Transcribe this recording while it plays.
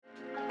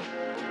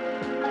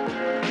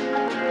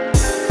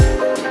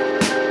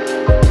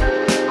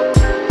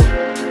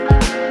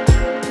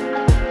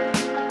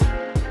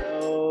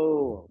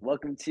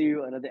welcome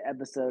to another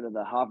episode of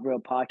the Hop Bro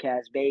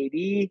Podcast,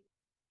 baby.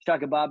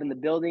 Shaka Bob in the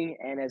building,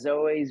 and as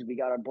always, we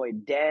got our boy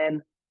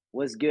Dan.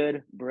 What's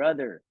good,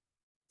 brother?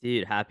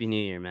 Dude, happy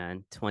new year,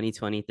 man.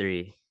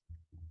 2023.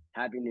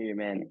 Happy New Year,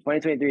 man.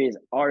 2023 has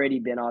already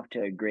been off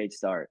to a great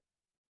start.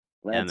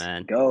 Yeah, Let's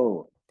man.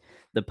 go.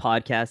 The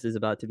podcast is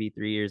about to be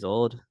 3 years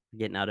old. We're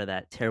getting out of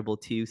that terrible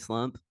two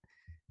slump,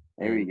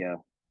 There we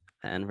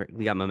and go.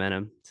 we got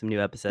momentum. Some new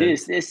Dude,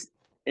 episodes.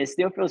 it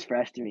still feels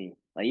fresh to me.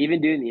 Like even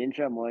doing the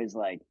intro, I'm always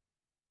like,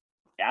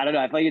 I don't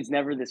know. I feel like it's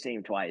never the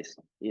same twice.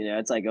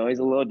 It's like always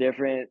a little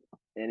different,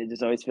 and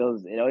it always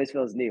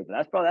feels new.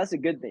 But that's a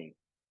good thing.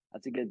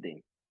 That's a good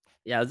thing.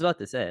 Yeah, I was about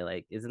to say,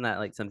 like, isn't that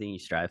like something you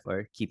strive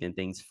for, keeping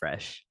things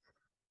fresh?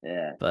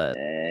 Yeah, But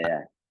yeah, I, yeah.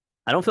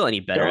 I don't feel any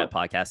better Don't at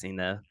podcasting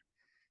though.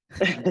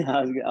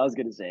 I was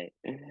gonna say,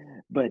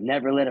 but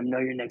never let them know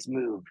your next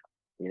move.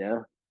 You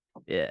know,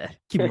 Yeah,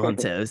 keep them on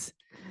toes.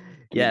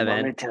 keep Yeah, them on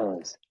their man.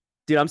 toes.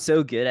 Dude, I'm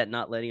so good at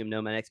not letting them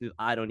know my next move.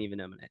 I don't even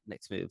know my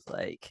next move.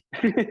 Like,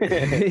 like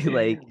it's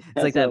like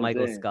That's what that I'm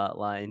Michael saying. Scott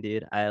line,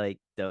 dude. I like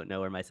don't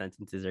know where my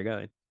sentences are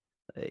going.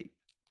 Like,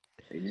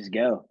 They just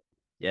go,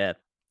 yeah,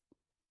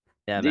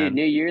 yeah, dude. man.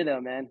 New year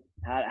though, man.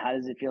 How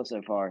does it feel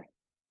so far?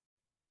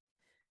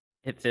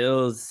 It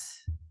feels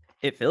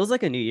it feels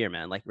like a new year,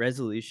 man. Like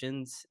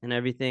resolutions and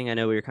everything. I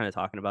know we were kind of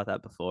talking about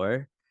that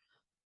before,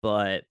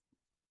 but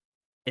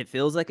it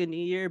feels like a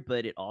new year,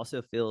 but it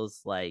also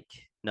feels like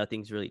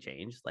nothing's really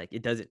changed. Like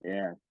it doesn't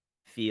Yeah,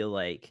 feel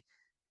like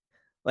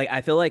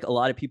I feel like a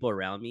lot of people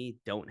around me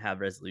don't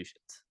have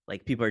resolutions.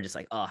 Like people are just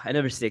like, "Oh, I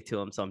never stick to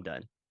them, so I'm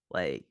done."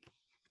 Like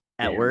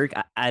at damn, work,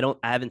 I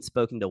haven't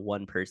spoken to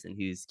one person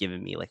who's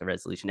given me like a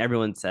resolution.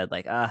 Everyone said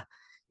like, "Ah,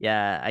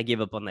 yeah, I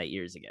gave up on that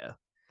years ago."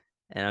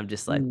 And I'm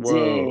just like, "Whoa."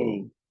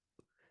 dang.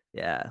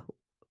 Yeah.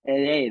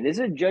 And hey, this is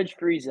a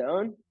judge-free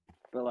zone,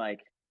 but like,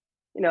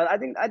 I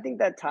think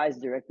that ties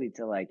directly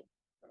to like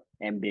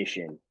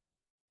ambition.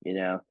 You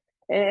know,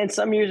 and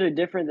some years are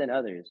different than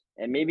others,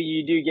 and maybe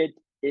you do get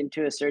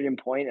into a certain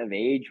point of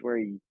age where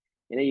you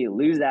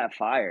lose that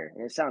fire,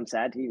 and it sounds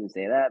sad to even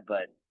say that,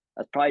 but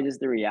that's probably just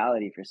the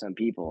reality for some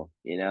people.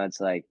 It's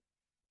like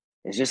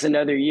it's just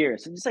another year.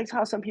 So just like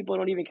how some people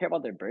don't even care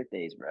about their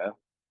birthdays, bro.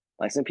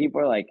 Like some people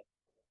are like,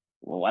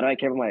 well, why do I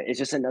care about my? It's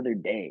just another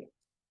day.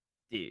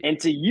 Dude. And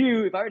to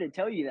you, if I were to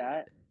tell you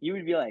that, you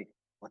would be like,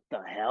 "What the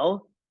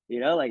hell?"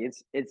 Like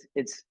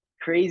it's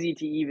crazy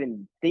to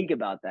even think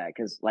about that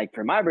because like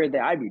for my birthday,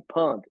 I'd be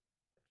pumped.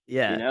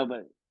 Yeah.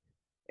 But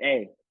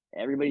hey,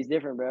 everybody's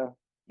different, bro.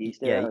 Each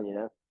their Yeah.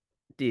 own.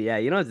 Dude, yeah,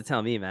 you don't have to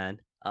tell me, man.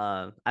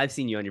 I've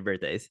seen you on your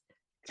birthdays.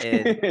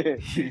 And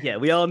yeah,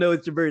 we all know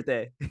it's your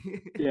birthday.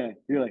 Yeah,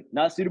 you're like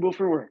not suitable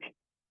for work.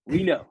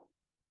 We know.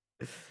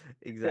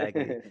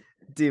 Exactly.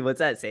 Dude, what's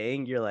that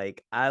saying? You're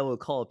like, I will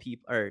call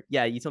people, or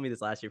yeah, you told me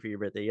this last year for your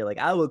birthday. You're like,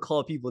 I will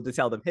call people to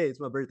tell them, hey,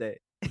 it's my birthday.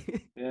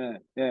 Yeah,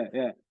 yeah,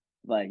 yeah.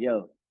 Like,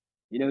 yo,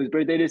 you know whose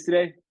birthday it is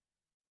today?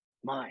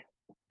 Mine.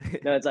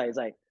 No, it's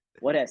like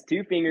what has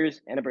two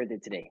fingers and a birthday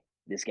today?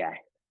 This guy.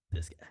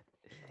 This guy.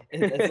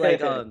 It's like,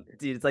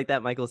 dude, it's like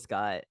that Michael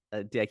Scott.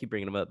 Dude, I keep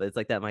bringing him up, but it's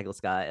like that Michael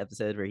Scott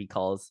episode where he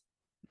calls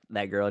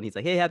that girl and he's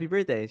like, hey, happy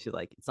birthday. And she's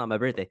like, it's not my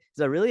birthday.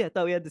 He's like, really? I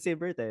thought we had the same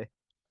birthday.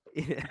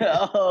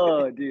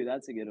 Oh, dude,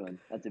 that's a good one.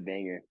 That's a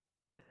banger.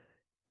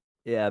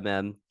 Yeah,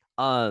 man.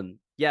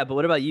 Yeah, but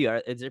what about you?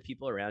 Is there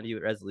people around you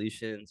with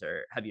resolutions,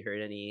 or have you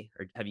heard any,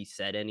 or have you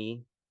said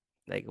any?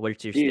 Like,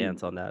 what's your Dude,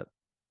 stance on that?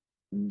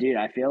 dude,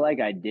 I feel like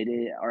I did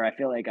it, or I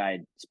feel like I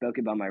spoke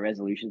about my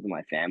resolutions with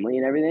my family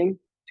and everything.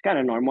 It's kind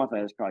of normal. I thought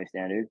it was probably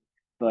standard,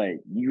 but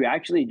you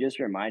actually just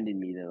reminded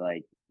me that,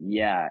 like,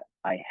 yeah,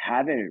 I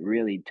haven't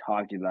really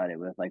talked about it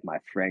with like my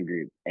friend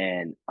group,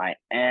 and I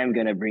am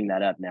gonna bring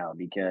that up now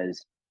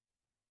because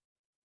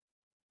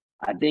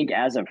I think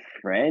as a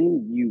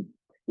friend,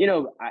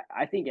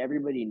 I think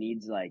everybody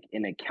needs like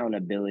an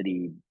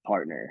accountability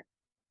partner.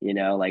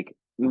 Like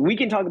we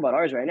can talk about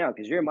ours right now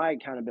because you're my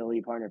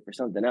accountability partner for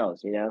something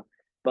else,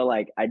 But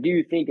like I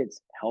do think it's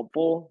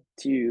helpful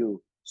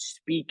to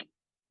speak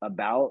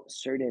about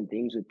certain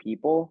things with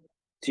people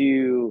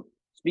to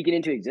speak it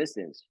into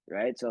existence,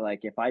 right? So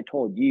like if I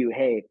told you,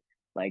 hey,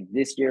 like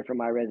this year for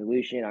my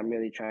resolution, I'm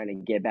really trying to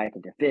get back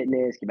into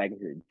fitness, get back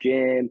into the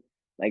gym,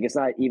 like it's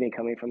not even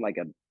coming from like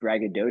a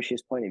braggadocious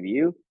point of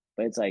view,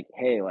 but it's like,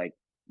 hey, like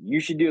you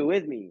should do it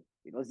with me.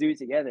 Let's do it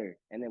together.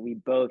 And then we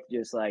both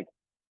just like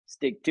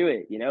stick to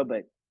it.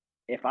 But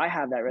if I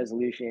have that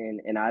resolution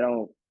and I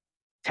don't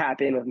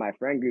tap in with my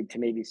friend group to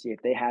maybe see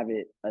if they have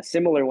it a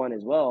similar one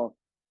as well,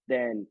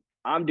 then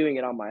I'm doing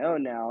it on my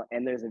own now.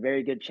 And there's a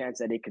very good chance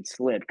that it could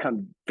slip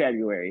come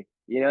February.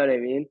 You know what I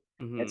mean?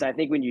 And Hmm. so I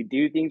think when you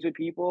do things with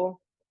people,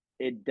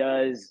 it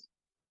does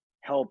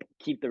help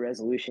keep the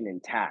resolution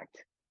intact.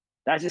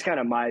 That's just kind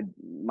of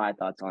my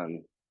thoughts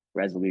on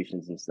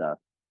resolutions and stuff.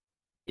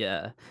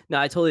 Yeah, no,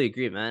 I totally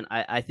agree, man.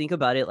 I think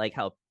about it like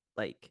how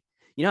like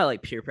how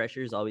like peer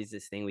pressure is always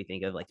this thing we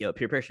think of like yo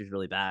peer pressure is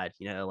really bad.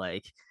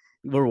 Like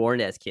we're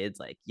warned as kids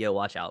like yo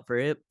watch out for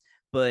it,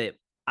 but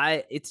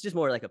it's just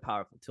more like a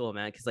powerful tool,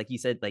 man. Because like you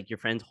said, like your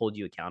friends hold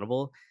you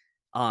accountable.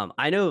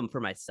 I know for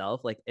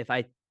myself, like if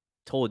I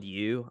told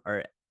you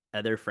or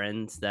other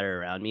friends that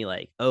are around me,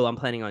 like, oh, I'm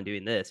planning on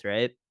doing this,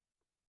 right?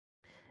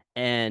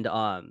 And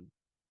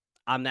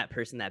I'm that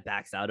person that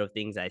backs out of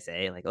things I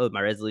say, like, oh,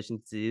 my resolution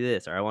is to do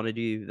this or I want to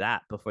do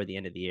that before the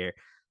end of the year.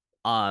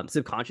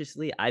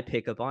 Subconsciously I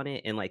pick up on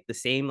it and like the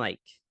same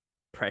like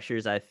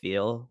pressures I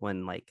feel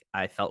when like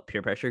I felt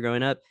peer pressure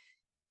growing up.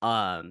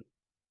 Um,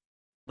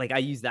 like I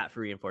use that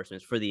for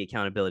reinforcements for the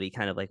accountability,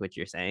 kind of like what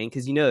you're saying.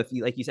 Cause you know, if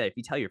you like you said, if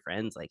you tell your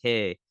friends like,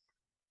 hey,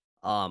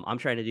 I'm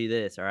trying to do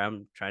this or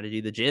I'm trying to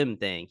do the gym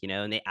thing, you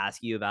know, and they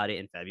ask you about it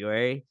in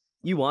February,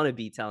 you want to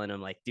be telling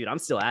them like, dude, I'm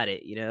still at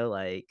it, you know,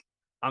 like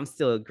I'm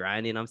still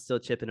grinding, I'm still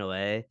chipping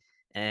away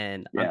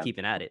and I'm Yeah,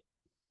 keeping at it.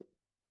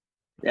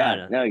 I yeah, don't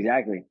know. no,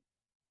 exactly.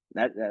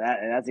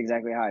 That's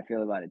exactly how I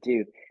feel about it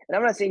too. And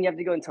I'm not saying you have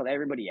to go and tell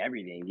everybody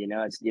everything. You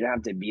know, it's you don't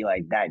have to be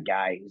like that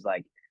guy who's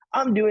like,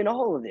 I'm doing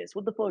all of this.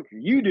 What the fuck are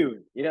you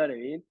doing? You know what I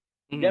mean?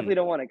 You Mhm, definitely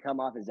don't want to come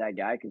off as that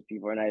guy because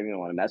people are not even gonna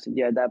want to mess with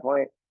you at that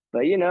point.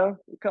 But you know,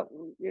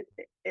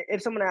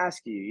 if someone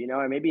asks you, you know,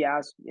 or maybe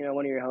ask, you know,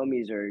 one of your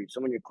homies or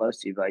someone you're close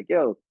to, like,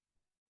 yo,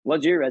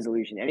 what's your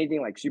resolution?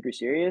 Anything like super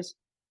serious?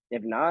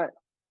 If not,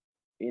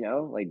 you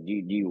know, like, do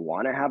you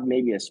want to have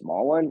maybe a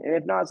small one? And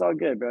if not, it's all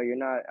good, bro. You're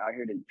not out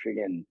here to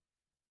friggin'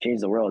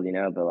 change the world, you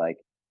know. But like,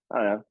 I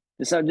don't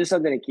know, just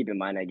something to keep in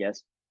mind, I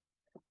guess.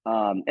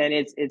 And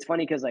it's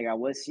funny because like I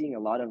was seeing a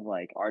lot of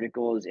like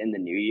articles in the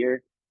new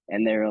year,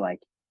 and they were like,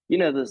 you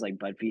know, those like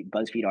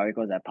BuzzFeed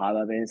articles that pop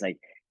up, and it's like,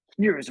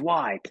 here's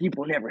why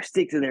people never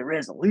stick to their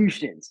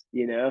resolutions,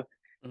 you know.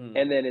 mhm.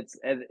 And then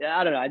and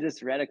I don't know, I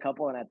just read a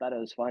couple and I thought it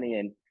was funny,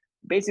 and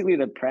basically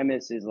the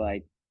premise is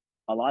like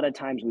a lot of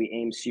times we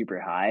aim super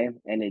high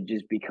and it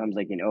just becomes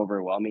like an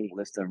overwhelming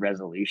list of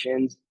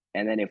resolutions.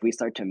 And then if we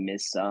start to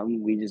miss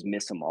some, we just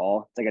miss them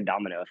all. It's like a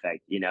domino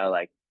effect, you know,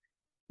 like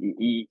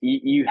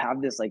you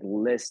have this like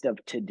list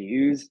of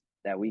to-dos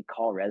that we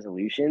call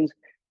resolutions.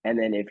 And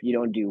then if you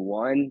don't do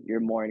one, you're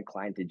more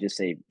inclined to just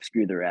say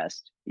screw the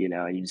rest, you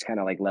know, and you just kind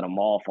of like let them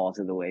all fall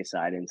to the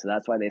wayside. And so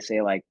that's why they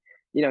say like,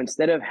 you know,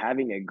 instead of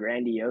having a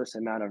grandiose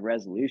amount of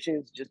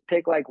resolutions, just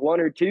pick like one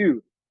or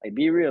two. Like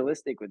be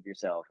realistic with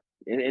yourself.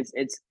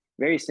 It's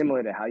very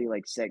similar to how you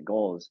like set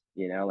goals,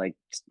 you know, like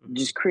Mhm.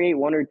 just create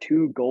one or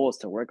two goals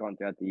to work on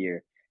throughout the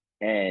year,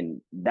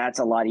 and that's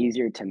a lot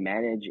easier to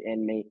manage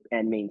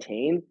and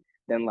maintain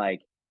than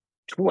like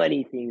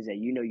 20 things that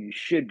you know you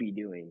should be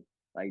doing.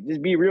 Like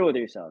just be real with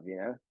yourself, you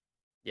know.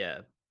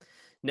 Yeah.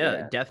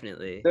 No, Yeah,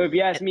 definitely. so if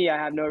you ask And me, I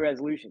have no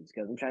resolutions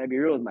because I'm trying to be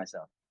real with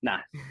myself.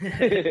 Nah.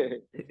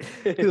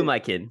 who am I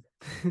kidding?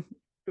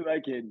 Who am I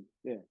kidding?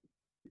 Yeah,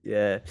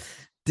 Yeah.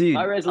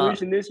 my Dude,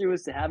 resolution this year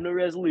was to have no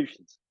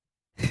resolutions.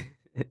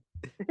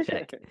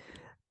 check.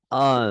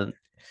 Um,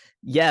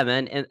 yeah,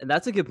 man, and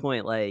that's a good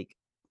point, like,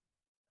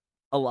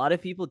 a lot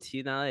of people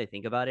too, now that I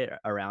think about it,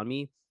 around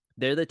me,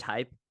 they're the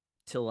type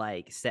to,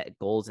 like, set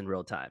goals in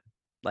real time.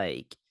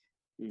 Like,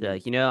 they're Mhm.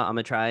 like, "You know,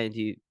 Imma try and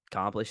do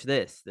accomplish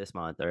this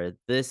month or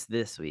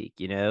this week,"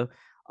 you know?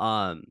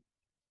 Um,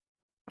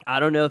 I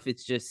don't know if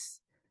it's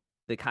just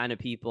the kind of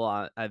people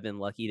I've been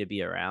lucky to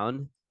be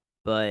around,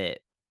 but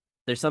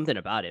there's something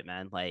about it,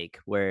 man, like,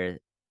 where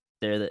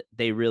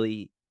they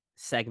really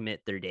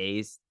segment their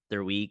days,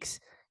 their weeks,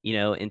 you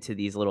know, into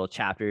these little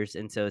chapters,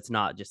 and so it's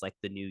not just like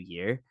the new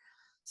year.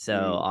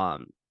 So, Mhm.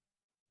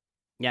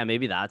 yeah,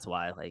 maybe that's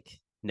why, like,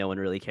 no one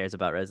really cares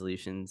about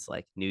resolutions,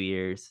 like New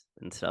Year's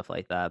and stuff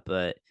like that,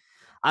 but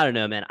I don't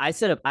know, man.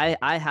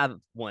 I have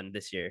one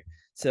this year.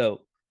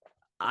 So,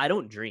 I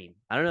don't dream.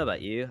 I don't know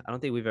about you. I don't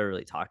think we've ever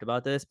really talked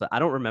about this, but I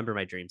don't remember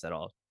my dreams at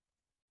all,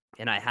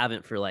 and I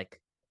haven't for,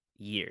 like,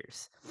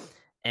 years.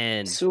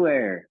 And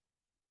Swear.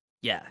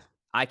 yeah,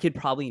 I could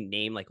probably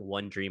name, like,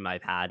 one dream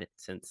I've had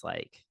since,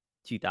 like,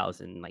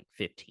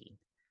 2015.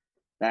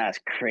 That's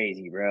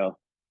crazy, bro.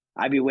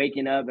 I'd be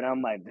waking up and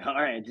I'm like, all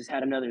right, I just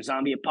had another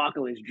zombie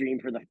apocalypse dream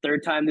for the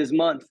third time this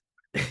month.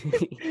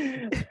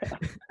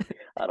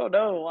 I don't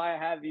know why I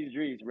have these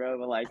dreams, bro,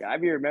 but like I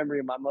be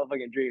remembering my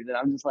motherfucking dreams, and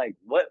I'm just like,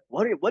 what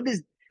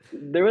is?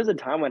 There was a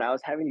time when I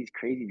was having these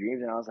crazy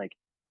dreams, and I was like,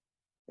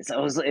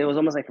 it was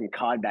almost like from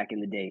COD back in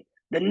the day.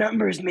 The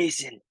numbers,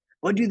 Mason.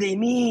 What do they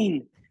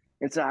mean?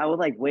 And so I would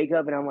like wake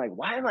up, and I'm like,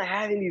 why am I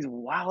having these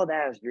wild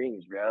ass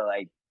dreams, bro?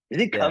 Like,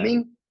 is it Yeah.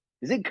 coming?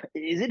 Is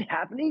it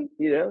happening?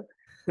 You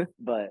know?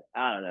 But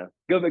I don't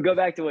know. Go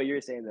back to what you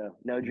were saying though.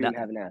 No No dream,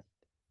 have an ass.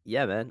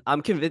 yeah, man.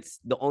 I'm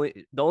convinced the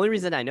only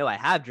reason I know I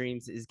have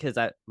dreams is because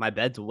my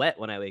bed's wet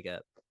when I wake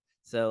up.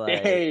 So,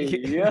 like Hey,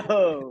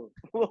 yo,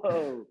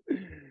 whoa.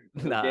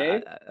 nah,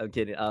 Okay. I'm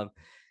kidding,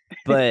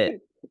 but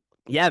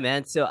yeah,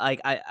 man. So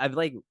I've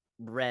like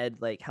read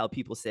like how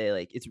people say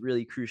like it's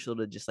really crucial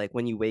to just like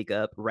when you wake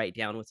up, write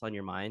down what's on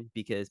your mind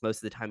because most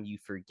of the time you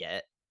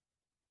forget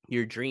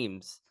your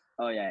dreams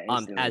Oh yeah,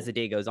 as instantly. the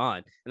day goes on.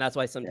 And that's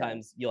why Yeah,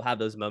 sometimes you'll have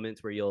those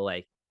moments where you'll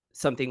like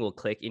something will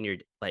click in your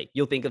like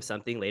you'll think of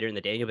something later in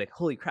the day and you'll be like,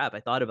 holy crap,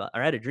 I thought about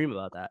or I had a dream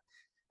about that.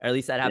 Or at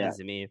least that yeah, happens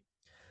to me.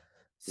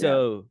 yeah.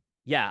 So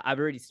yeah, I've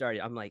already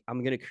started. I'm like,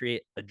 I'm gonna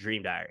create a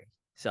dream diary.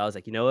 So I was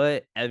like, you know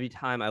what? Every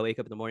time I wake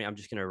up in the morning, I'm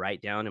just gonna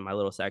write down in my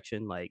little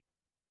section like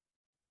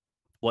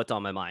what's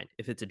on my mind,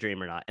 if it's a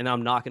dream or not. And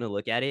I'm not gonna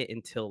look at it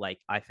until like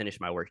I finish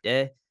my work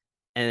day,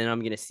 and then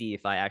I'm gonna see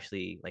if I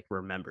actually like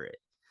remember it.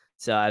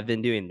 So I've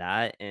been doing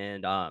that,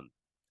 and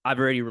I've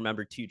already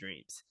remembered 2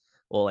 dreams.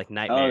 Well, like Oh, so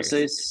nightmares.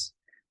 it's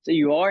so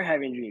you are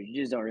having dreams,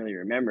 you just don't really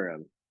remember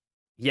them.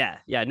 Yeah,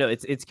 yeah, no,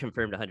 it's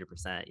confirmed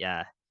 100%.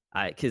 Yeah.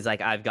 Cuz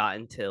like I've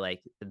gotten to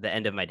like the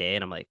end of my day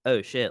and I'm like,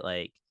 "Oh shit,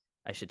 like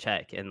I should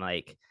check." And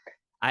like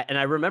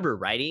I remember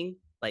writing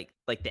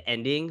like the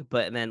ending,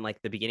 but then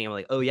like the beginning I'm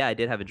like, "Oh yeah, I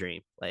did have a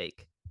dream."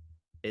 Like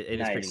it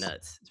is pretty Nice.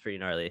 nuts. It's pretty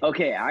gnarly.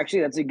 Okay,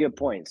 actually, that's a good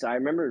point. So I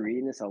remember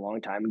reading this a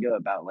long time ago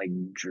about like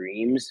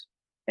dreams,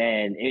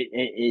 and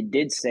it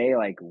did say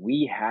like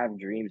we have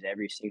dreams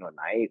every single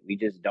night. We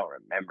just don't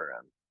remember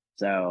them.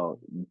 So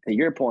to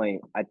your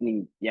point, I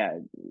think yeah,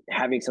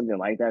 having something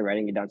like that,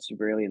 writing it down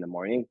super early in the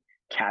morning,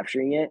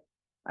 capturing it,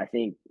 I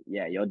think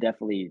yeah, you'll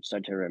definitely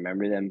start to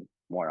remember them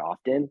more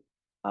often.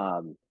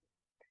 Um,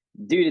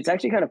 Dude, it's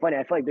actually kind of funny.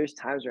 I feel like there's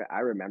times where I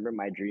remember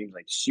my dreams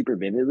like super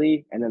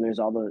vividly, and then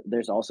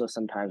there's also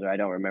some times where I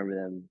don't remember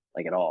them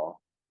like at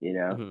all. You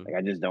know, Mhm. like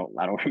I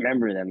don't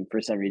remember them for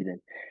some reason.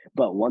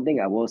 But one thing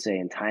I will say,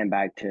 and tying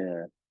back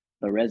to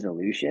the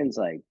resolutions,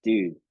 like,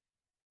 dude,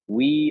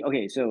 we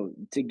okay. So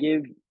to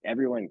give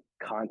everyone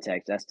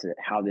context as to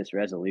how this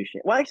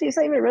resolution, well, actually, it's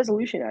not even a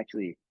resolution.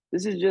 Actually,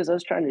 this is just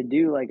us trying to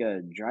do like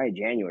a dry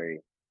January.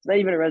 It's not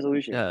even a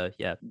resolution.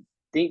 Yeah.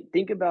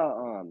 Think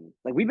about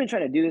like we've been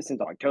trying to do this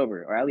since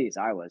October, or at least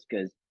I was,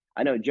 because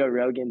I know Joe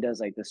Rogan does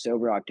like the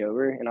sober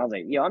October, and I was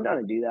like, yo, I'm down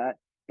to do that.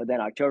 But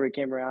then October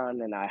came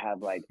around, and I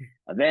have like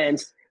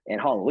events and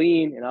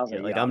Halloween, and I was Yeah,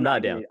 like, yo, like I'm I'm not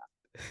not down. gonna.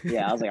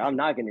 Yeah, I was like, I'm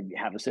not gonna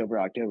have a sober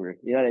October.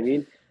 You know what I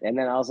mean? And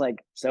then I was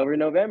like, sober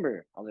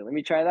November. I was like, let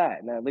me try that.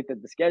 And then I looked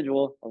at the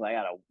schedule. I was like,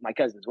 I got my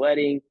cousin's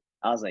wedding.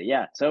 I was like,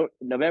 yeah, so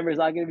November's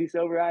not gonna be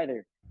sober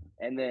either.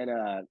 And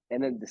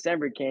then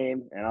December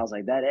came, and I was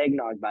like, that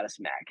eggnog about to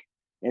smack.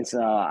 And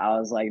so I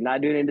was like, not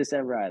doing it in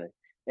December either.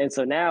 And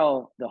so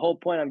now the whole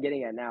point I'm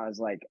getting at now is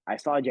like, I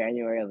saw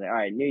January. I was like, all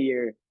right, New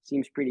Year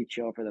seems pretty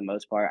chill for the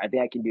most part. I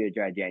think I can do a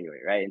dry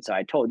January, right? And so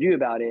I told you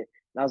about it,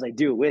 and I was like,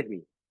 do it with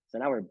me. So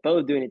now we're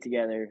both doing it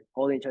together,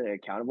 holding each other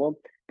accountable.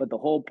 But the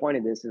whole point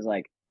of this is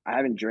like, I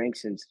haven't drank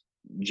since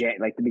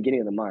like the beginning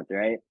of the month,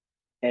 right?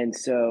 And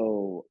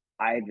so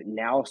I've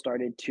now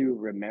started to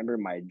remember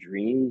my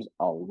dreams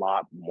a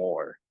lot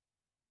more.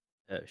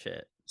 Oh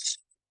shit.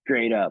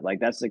 Straight up, like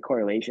that's the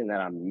correlation that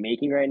I'm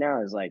making right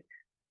now. Is like,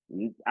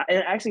 and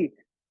actually,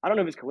 I don't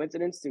know if it's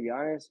coincidence to be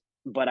honest,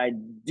 but I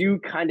do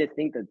kind of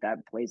think that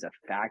that plays a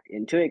fact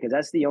into it because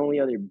that's the only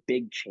other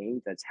big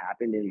change that's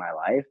happened in my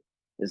life.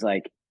 Is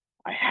like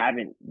I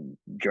haven't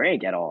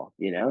drank at all,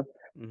 you know,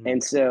 Mhm.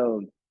 and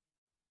so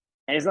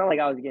and it's not like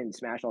I was getting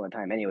smashed all the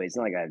time anyway. It's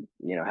not like I,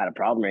 you know, had a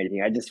problem or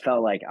anything. I just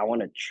felt like I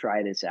want to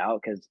try this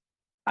out because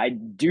I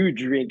do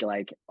drink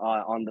like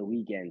on the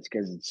weekends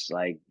because it's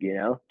like, you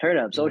know, turn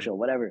up, Mhm. social,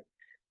 whatever.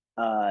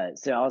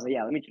 So I was like,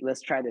 yeah,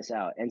 let's try this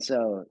out. And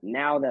so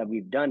now that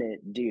we've done it,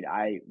 dude,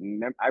 I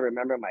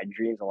remember my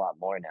dreams a lot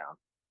more now.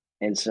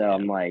 And so Yeah.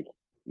 I'm like,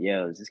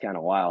 yo, this is kind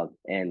of wild.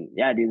 And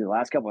yeah, dude, the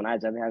last couple of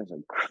nights I've been having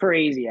some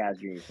crazy ass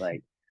dreams.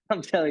 Like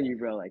I'm telling you,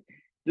 bro, like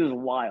this is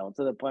wild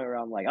to the point where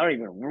I'm like, I don't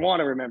even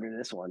want to remember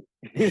this one.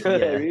 You know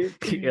what I Yeah. mean?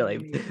 You're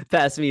like,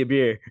 pass me a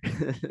beer.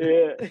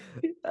 Yeah.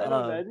 I don't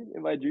um, imagine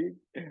in my dream.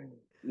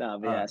 No,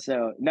 but yeah. uh,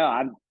 So no,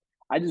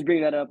 I just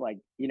bring that up like,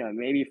 you know,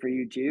 maybe for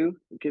you too,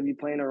 it could be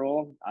playing a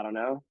role. I don't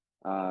know.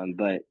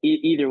 But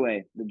either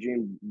way, the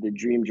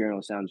dream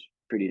journal sounds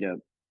pretty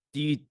dope.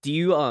 do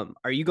you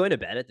are you going to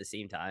bed at the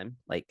same time?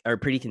 Like are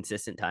pretty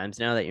consistent times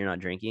now that you're not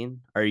drinking?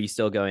 Or are you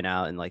still going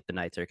out and like the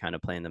nights are kind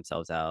of playing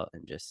themselves out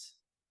and just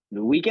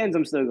The weekends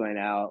I'm still going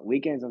out.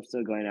 Weekends I'm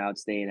still going out,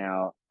 staying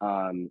out.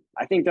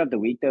 I think throughout the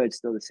week though, it's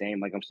still the same.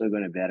 Like I'm still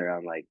going to bed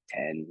around like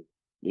 10.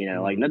 You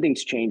know, like Mhm.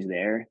 nothing's changed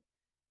there.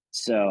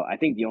 So I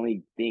think the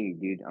only thing,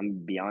 dude, I'm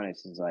gonna be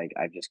honest, is like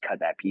I've just cut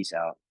that piece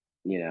out,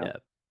 you know. Yeah.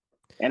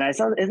 And it's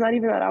not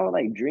even that I would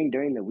like drink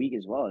during the week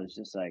as well. It's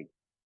just like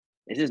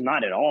it's just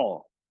not at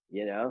all,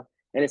 you know?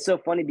 And it's so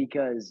funny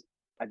because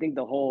I think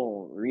the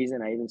whole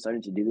reason I even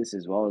started to do this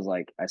as well is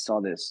like I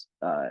saw this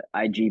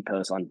IG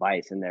post on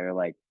Vice and they were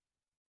like,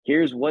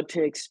 here's what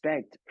to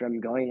expect from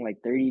going like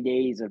 30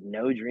 days of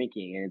no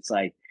drinking. And it's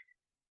like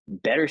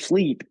better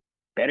sleep,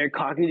 better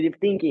cognitive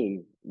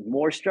thinking,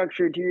 more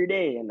structure to your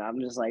day. And I'm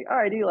just like, all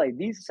right, dude, like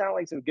these sound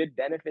like some good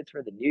benefits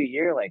for the new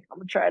year. Like I'm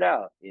gonna try it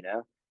out, you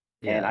know?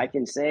 And Yeah. I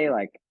can say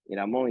like, you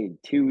know, I'm only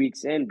 2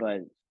 weeks in,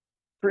 but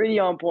pretty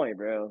on point,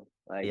 bro.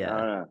 Like, I Yeah.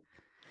 don't know.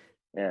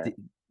 Yeah. D-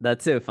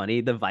 That's so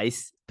funny. The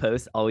Vice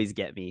posts always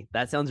get me.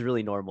 That sounds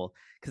really normal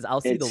because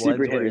I'll see the It's super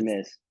ones hit where or it's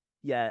miss.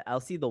 yeah, I'll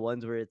see the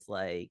ones where it's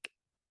like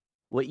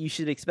what you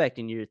should expect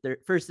in your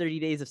first 30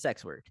 days of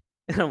sex work.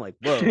 And I'm like,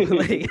 whoa,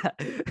 like,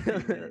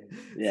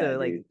 Yeah, so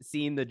like dude.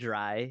 seeing the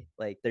dry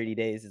like 30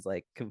 days is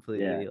like Yeah.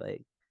 completely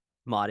like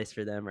modest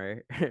for them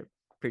or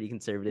pretty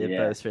conservative Yeah.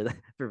 post for the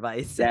for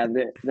Vice. Yeah.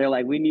 They're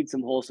like, we need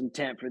some wholesome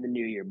temp for the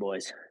new year,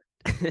 boys.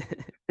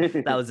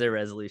 That was their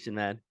resolution,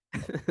 man.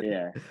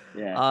 Yeah,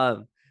 yeah.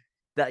 um,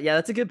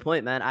 that's a good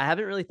point, man. I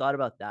haven't really thought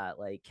about that,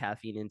 like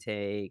caffeine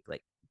intake,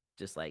 like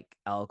just like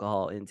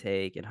alcohol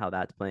intake and how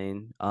that's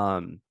playing.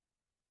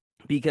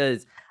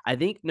 Because I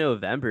think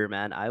November,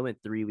 man, I went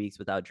 3 weeks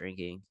without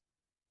drinking.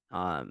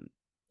 Um,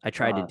 I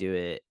tried to Uh, do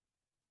it,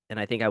 and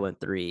I think I went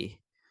three.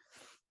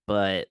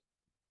 But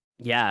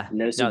yeah,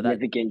 no no,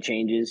 significant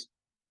changes.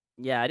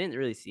 yeah, I didn't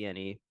really see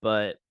any,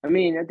 but I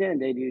mean, at the end of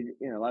the day,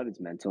 dude, a lot of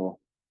it's mental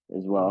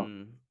as well.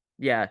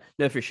 yeah,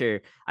 no, for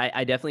sure.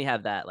 I definitely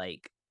have that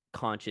like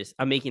conscious.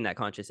 I'm making that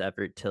conscious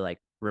effort to like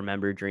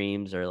remember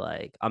dreams or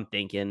like I'm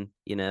thinking,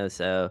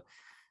 So,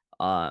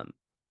 um,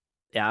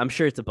 yeah, I'm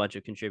sure it's a bunch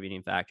of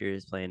contributing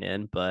factors playing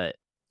in, but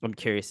I'm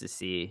curious to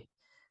see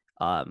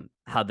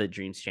how the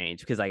dreams change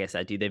because like I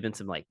said, dude, they've been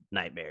some like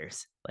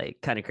nightmares, like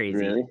kind of crazy.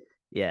 Really?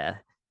 Yeah.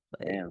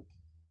 Like, Damn.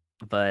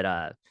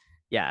 but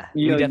yeah,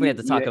 we Yo, definitely have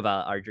to talk you,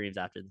 about our dreams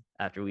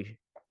after we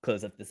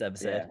close up this yeah,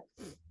 episode.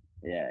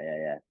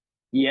 yeah.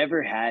 You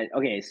ever had,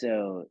 have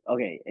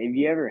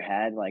you ever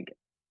had like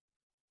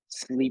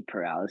sleep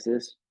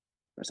paralysis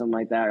or something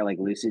like that, or like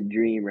lucid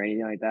dream or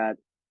anything like that?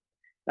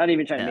 Not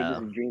even trying to make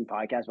this No. a dream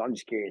podcast, but I'm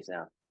just curious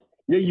now.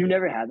 You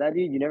never had that,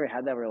 dude? You never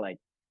had that where like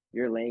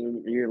you're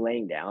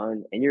laying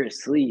down and you're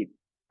asleep,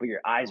 but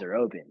your eyes are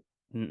open.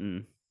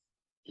 Mm-mm.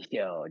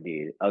 Yo,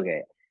 dude.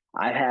 Okay.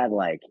 I had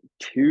like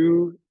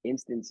two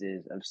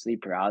instances of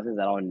sleep paralysis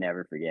that I'll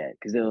never forget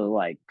because it was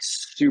like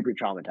super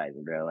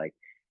traumatizing, bro. Like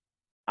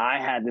I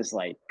had this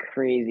like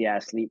crazy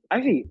ass sleep.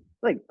 Actually,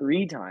 like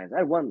three times. I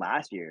had one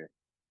last year.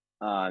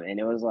 And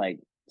it was like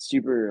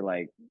super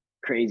like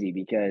crazy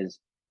because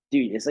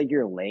dude, it's like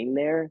you're laying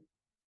there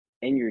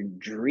and you're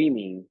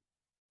dreaming,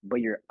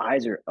 but your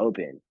eyes are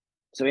open.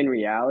 So in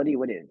reality,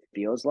 what it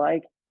feels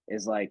like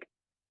is like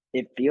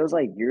it feels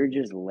like you're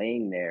just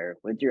laying there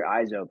with your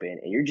eyes open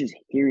and you're just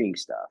hearing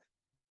stuff.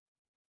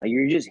 Like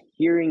you're just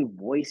hearing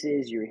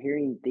voices, you're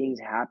hearing things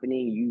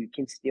happening. You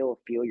can still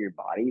feel your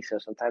body. So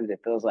sometimes it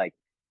feels like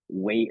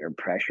weight or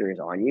pressure is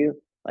on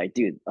you. Like,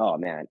 dude, oh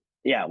man.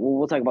 Yeah,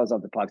 we'll talk about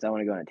something pucks. I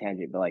want to go on a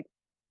tangent, but like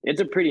it's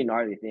a pretty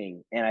gnarly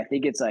thing. And I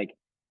think it's like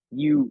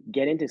you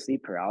get into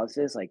sleep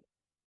paralysis, like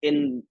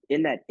in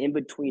that in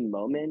between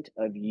moment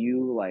of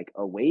you like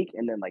awake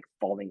and then like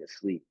falling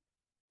asleep.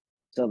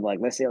 So like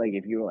let's say like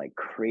if you were like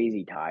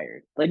crazy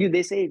tired, like dude,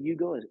 they say if you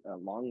go a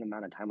long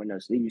amount of time with no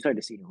sleep, you start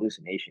to see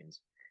hallucinations,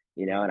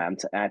 and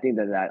I think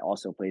that that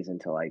also plays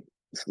into like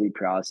sleep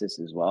paralysis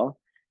as well.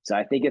 So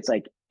I think it's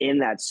like in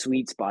that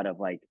sweet spot of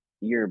like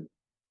your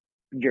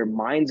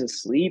mind's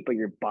asleep, but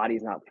your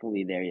body's not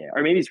fully there yet,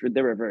 or maybe it's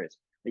the reverse.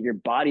 Like your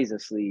body's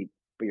asleep,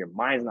 but your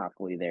mind's not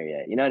fully there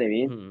yet. You know what I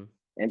mean? Mhm.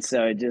 And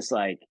so it just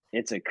like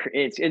it's a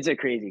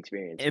crazy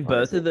experience, In both of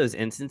honestly. those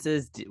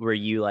instances, were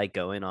you like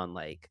going on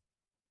like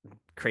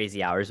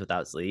crazy hours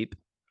without sleep?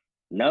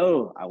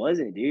 No, I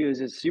wasn't, dude. It was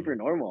just super Mm.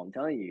 normal. I'm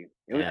telling you.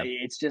 Damn.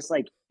 It's just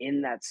like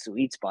in that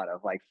sweet spot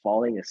of like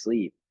falling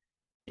asleep.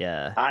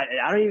 Yeah. I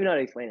don't even know how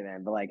to explain it,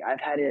 man. But like I've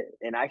had it,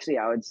 and actually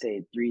I would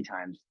say three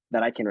times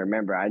that I can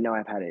remember. I know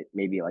I've had it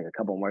maybe like a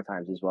couple more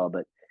times as well,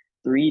 but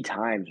three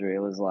times where it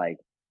was like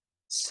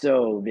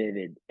so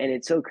vivid, and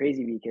it's so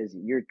crazy because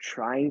you're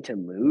trying to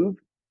move,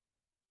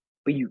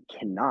 but you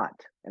cannot,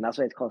 and that's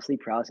why it's called sleep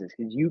paralysis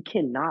because you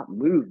cannot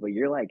move, but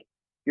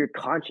you're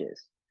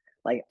conscious.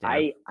 Like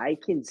Damn. I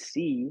can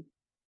see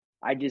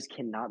I just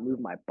cannot move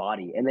my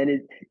body. And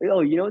then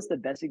what's the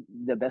best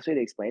way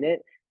to explain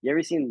it? You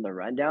ever seen the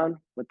rundown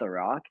with The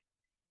Rock?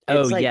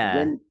 Oh It's like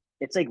yeah.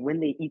 when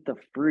they eat the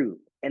fruit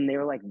and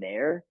they're like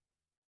there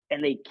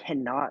and they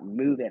cannot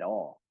move at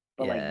all.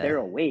 But like Yeah. they're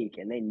awake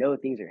and they know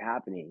things are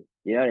happening.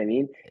 You know what I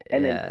mean? Yeah.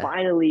 And then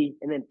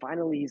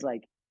finally he's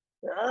like,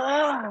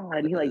 ah,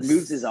 and he like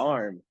moves his S-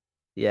 arm,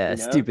 Yeah,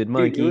 stupid Dude, it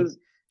monkey. was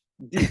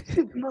dude,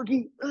 stupid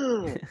monkey.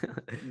 Ugh.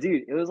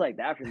 Dude, it was like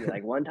that for me.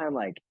 Like one time,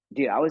 like,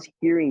 dude, I was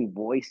hearing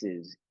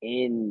voices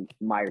in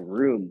my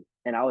room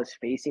and I was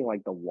facing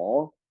like the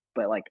wall,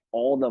 but like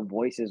all the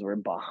voices were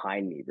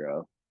behind me,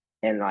 bro.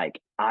 And like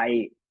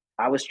I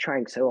was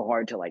trying so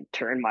hard to like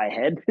turn my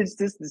head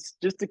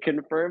just to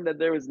confirm that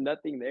there was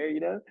nothing there,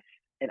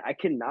 and I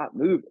could not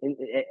move. And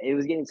it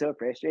was getting so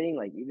frustrating,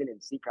 like even in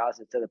sleep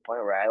paralysis to the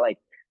point where I like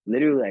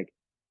literally like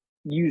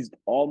used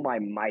all my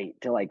might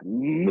to like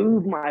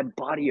move my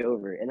body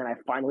over, and then I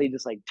finally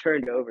just like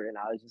turned over and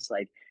I was just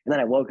like, and then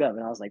I woke up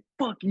and I was like,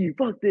 fuck you,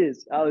 fuck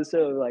this. I was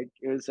so like,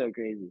 it was so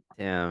crazy.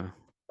 Damn.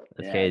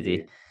 That's Yeah, crazy.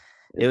 dude. It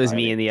It's was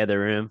me gnarly. in the other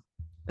room.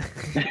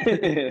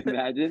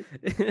 Imagine.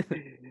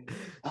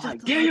 I'm Shut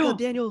like, the fuck up, Daniel.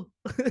 Daniel.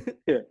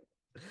 Yeah.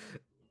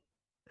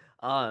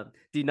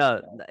 Dude,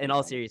 no, That's in too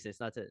all funny. seriousness,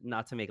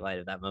 not to make light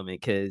of that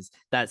moment, because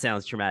that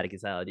sounds traumatic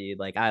as hell, dude.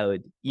 Like I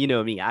would, you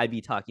know me, I'd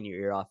be talking your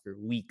ear off for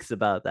weeks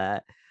about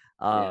that.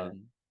 Yeah,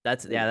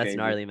 That's it's yeah, that's crazy.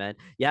 gnarly, man.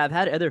 Yeah, I've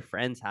had other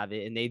friends have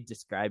it and they've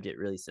described it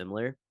really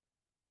similar.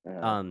 uh,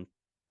 Um,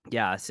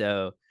 yeah,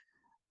 so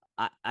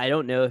I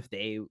don't know if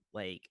they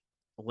like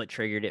what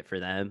triggered it for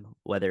them,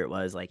 whether it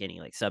was like any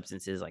like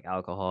substances like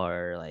alcohol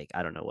or like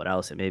I don't know what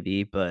else it may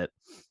be, but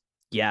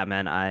yeah,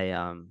 man,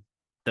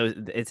 those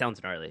it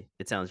sounds gnarly.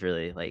 It sounds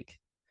really like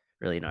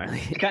really It's gnarly.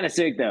 kind of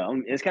sick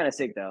though. It's kind of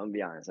sick though. I'm gonna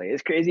be honest. Like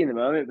it's crazy in the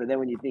moment, but then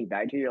when you think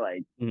back to it, you're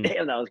like, Mm.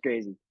 damn, that was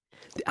crazy.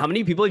 How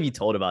many people have you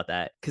told about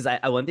that? Because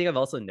I one thing I've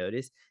also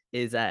noticed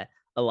is that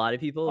a lot of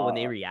people when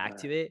they Oh, react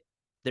to it,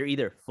 they're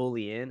either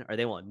fully in or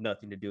they want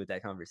nothing to do with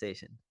that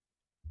conversation.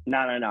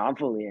 no, no, no. I'm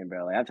fully in,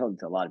 bro. Like I've told it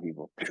to a lot of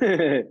people.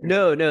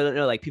 No.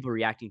 Like people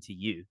reacting to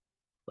you.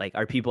 Like,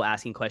 are people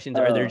asking questions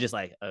or they're Oh, just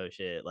like, oh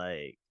shit,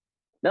 like,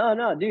 no,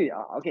 no, dude.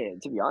 Okay,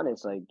 to be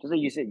honest, like just like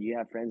you said, you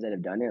have friends that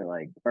have done it,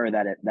 like or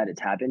that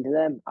it's happened to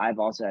them. I've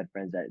also had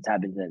friends that it's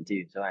happened to them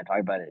too. So when I talk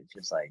about it, it's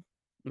just like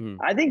mm,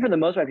 I think for the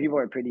most part, people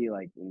are pretty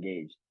like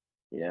engaged.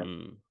 You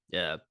know?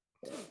 yeah,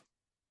 Yeah.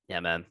 yeah,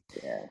 man,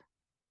 Yeah.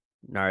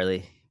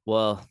 gnarly.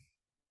 Well,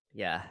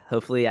 yeah.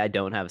 Hopefully, I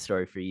don't have a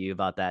story for you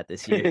about that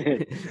this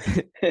year.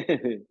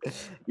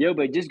 Yo,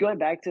 but just going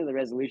back to the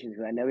resolutions,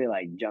 because I know we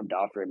like jumped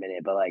off for a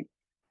minute, but like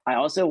I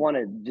also want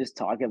to just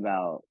talk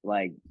about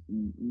like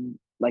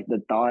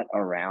the thought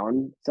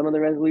around some of the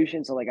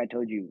resolutions. So like I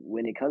told you,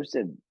 when it comes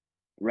to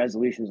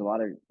resolutions, a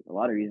lot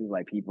of reasons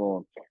why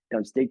people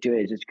don't stick to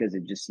it is just because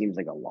it just seems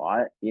like a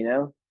lot, you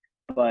know?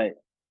 But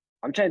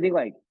I'm trying to think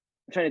like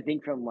I'm trying to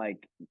think from like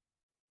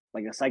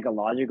a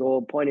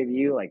psychological point of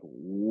view, like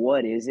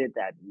what is it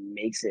that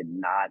makes it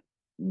not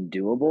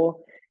doable?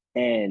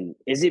 And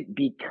is it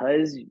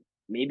because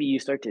maybe you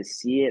start to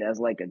see it as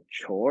like a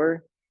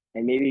chore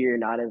and maybe you're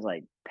not as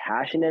like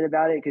passionate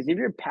about it? Because if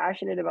you're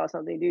passionate about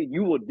something, dude,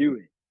 you will do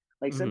it.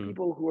 Like some Mhm,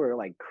 people who are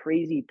like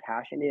crazy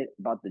passionate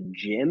about the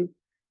gym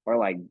or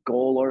like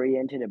goal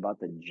oriented about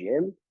the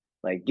gym,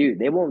 like, dude,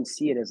 they won't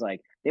see it as like,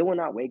 they will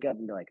not wake up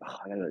and be like, oh,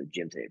 I gotta go to the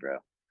gym today, bro.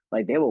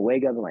 Like they will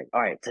wake up and like,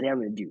 all right, today I'm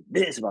gonna do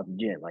this about the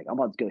gym. Like I'm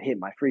about to go hit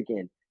my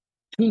freaking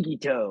pinky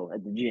toe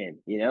at the gym.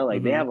 You know,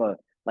 like they mhm. have a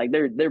like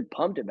they're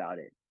pumped about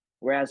it.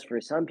 Whereas for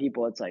some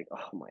people, it's like,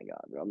 oh my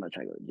god, bro, I'm not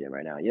trying to go to the gym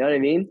right now. You know what I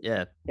mean?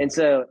 Yeah. And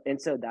so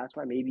that's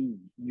why maybe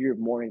you're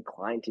more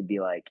inclined to be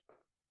like,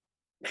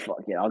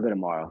 fuck it, I'll go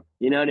tomorrow.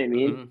 You know what I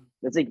mean? Mhm.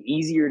 That's like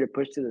easier to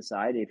push to the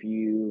side if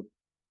you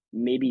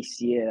maybe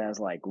see it as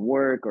like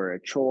work or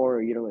a chore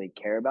or you don't really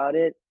care about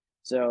it.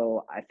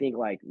 So I think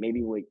like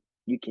maybe what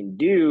you can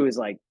do is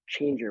like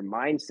change your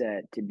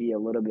mindset to be a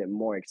little bit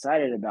more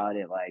excited about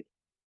it. Like,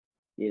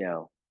 you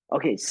know,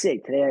 okay,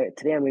 sick. Today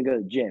I'm gonna go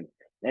to the gym.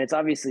 And it's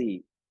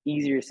obviously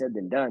easier said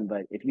than done,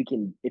 but if you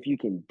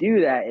can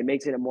do that, it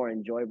makes it a more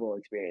enjoyable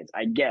experience.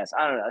 I guess.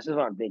 I don't know. That's just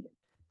what I'm thinking.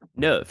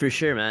 No, for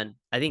sure, man.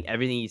 I think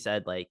everything you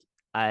said, like,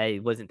 I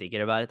wasn't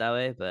thinking about it that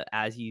way, but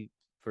as you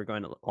were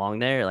going along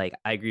there, like,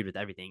 I agreed with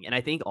everything. And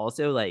I think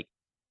also, like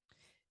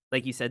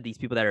you said, these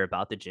people that are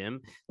about the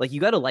gym, like, you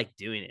gotta like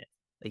doing it.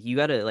 Like, you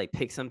gotta like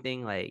pick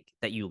something like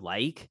that you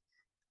like.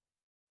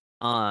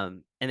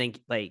 And then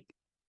like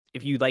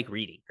if you like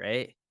reading,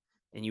 right?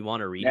 And you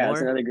want to read Yeah, that's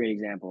more, another great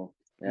example.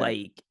 Yeah.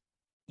 like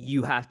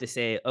you have to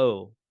say,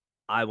 "Oh,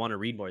 I want to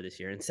read more this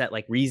year," and set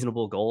like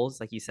reasonable goals.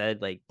 Like you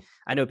said, like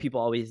I know people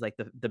always like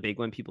the big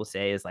one people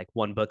say is like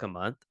one book a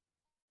month.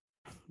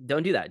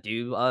 Don't do that.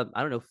 Do I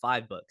don't know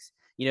 5 books.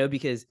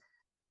 Because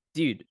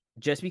dude,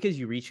 just because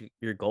you reach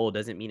your goal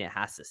doesn't mean it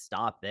has to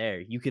stop there.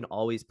 You can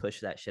always push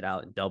that shit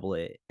out and double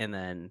it, and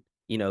then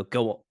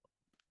go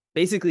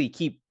basically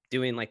keep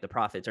doing like the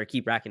profits or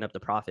keep racking up the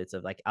profits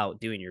of like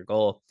outdoing your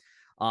goal.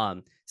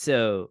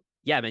 So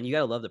yeah, man, you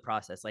gotta love the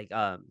process. Like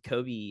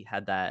Kobe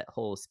had that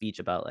whole speech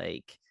about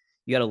like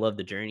you gotta love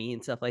the journey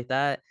and stuff like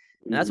that.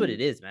 And that's what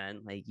Mm-hmm. it is,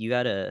 man. Like you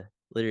gotta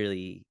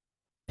literally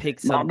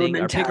pick Mamba something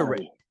or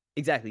mentality.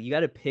 exactly. You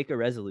gotta pick a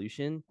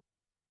resolution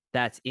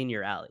that's in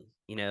your alley.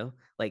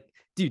 Like,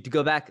 dude, to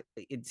go back,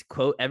 it's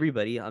quote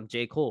everybody,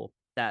 J. Cole,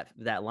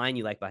 that line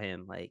you like by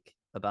him, like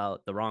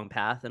about the wrong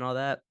path and all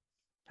that.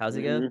 How's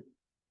it go? Mm-hmm.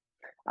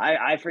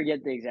 I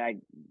forget the exact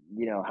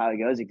how it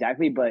goes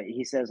exactly, but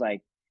he says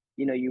like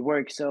you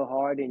work so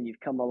hard and you've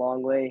come a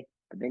long way,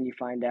 but then you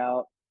find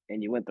out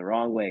and you went the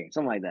wrong way,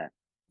 something like that.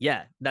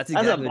 Yeah, that's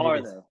That's a exactly what it bar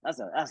is.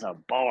 though. That's a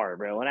bar,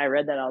 bro. When I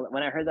read that,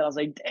 when I heard that, I was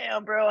like,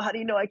 damn, bro, how do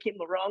you know I came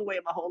the wrong way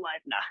my whole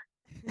life? Nah.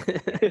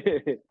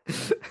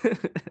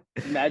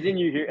 Imagine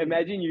you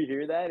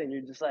hear that and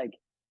you're just like,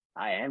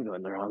 I am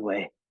going the wrong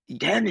way.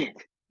 Damn it.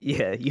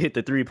 Yeah, you hit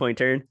the 3-point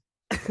turn.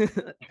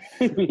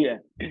 Yeah.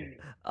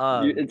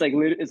 um It's like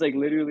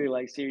literally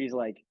like series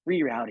like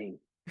rerouting.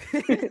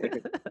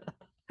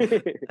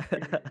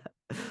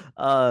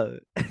 uh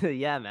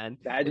yeah, man.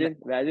 And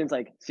Imagine it's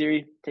like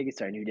Siri, take us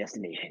to our new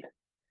destination.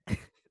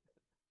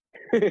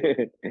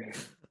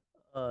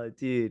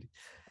 dude.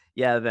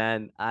 Yeah,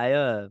 man.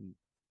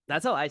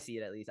 That's how I see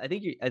it at least. I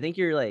think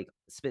you're like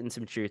spitting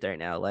some truth right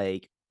now.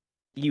 Like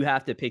you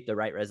have to pick the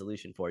right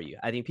resolution for you.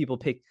 I think people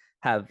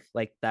have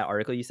like that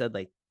article you said,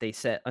 like they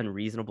set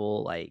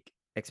unreasonable like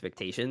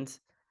expectations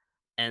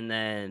and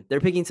then they're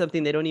picking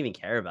something they don't even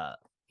care about,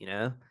 you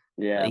know?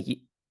 Yeah. Like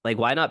like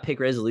why not pick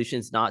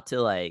resolutions not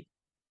to like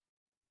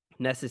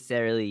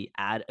necessarily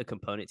add a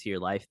component to your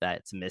life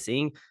that's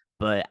missing,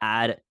 but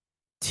add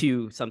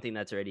to something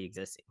that's already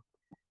existing,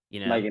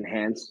 you Like know?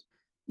 enhance.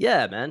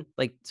 Yeah, man.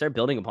 Like start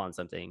building upon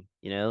something,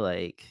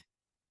 like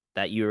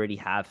that you already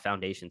have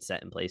foundation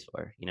set in place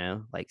for,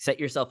 like set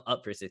yourself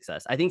up for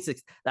success. I think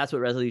that's what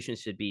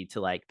resolutions should be, to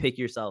like pick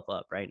yourself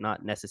up, right?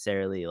 Not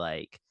necessarily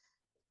like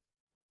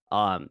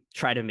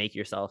try to make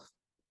yourself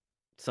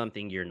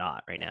something you're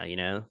not right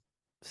now,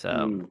 So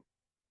Mm.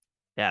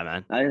 yeah,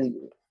 man.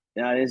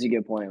 That is a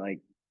good point. Like,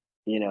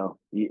 and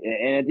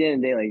at the end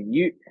of the day, like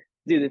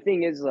dude, the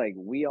thing is, like,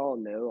 we all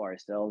know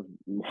ourselves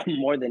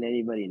more than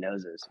anybody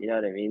knows us. You know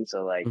what I mean?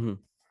 So like, Hmm.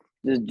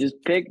 just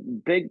pick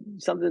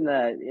something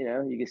that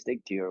you can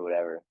stick to or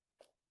whatever.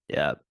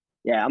 Yeah.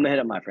 Yeah, I'm gonna hit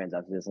up my friends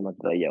after this. I'm like,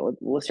 yeah,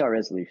 what's your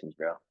resolutions,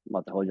 bro? I'm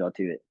about to hold y'all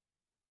to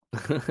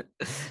it.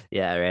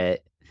 Yeah, right.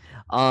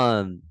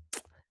 Um,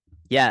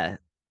 yeah.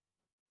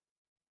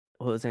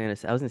 What was I gonna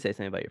say? I was gonna say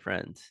something about your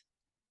friends.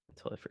 I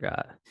totally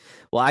forgot.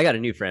 Well, I got a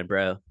new friend,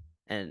 bro,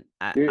 and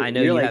I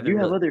know You're you like, haven't you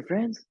have really. other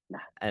friends? Nah,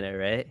 I know,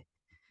 right?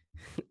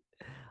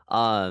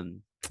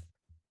 Um,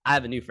 I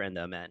have a new friend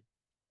though, man.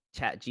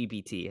 Chat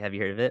GPT. Have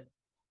you heard of it?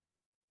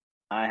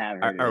 I have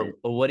Or, heard of or, it.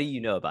 or what do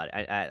you know about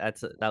it?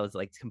 That was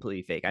like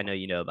completely fake. I know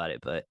you know about it,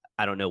 but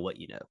I don't know what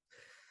you know.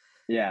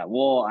 Yeah,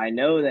 well, I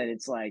know that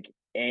it's like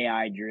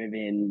AI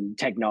driven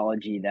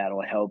technology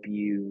that'll help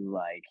you.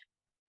 Like,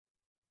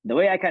 the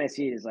way I kind of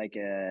see it is like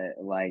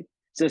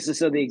so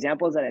the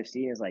examples that I've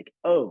seen is like,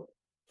 oh,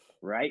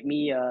 write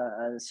me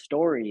a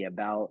story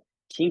about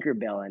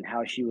Tinkerbell and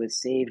how she was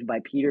saved by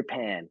Peter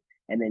Pan.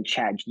 And then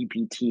Chat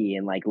GPT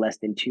in like less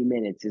than 2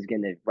 minutes is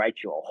gonna write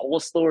you a whole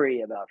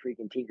story about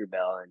freaking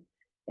Tinkerbell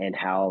and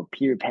how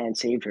Peter Pan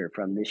saved her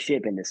from this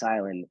ship in this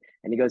island.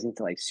 And it goes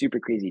into like super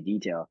crazy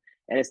detail.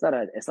 And it's not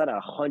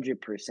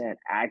 100%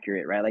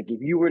 accurate, right? Like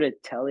if you were to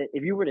tell it,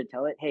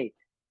 hey,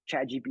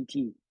 Chat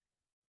GPT,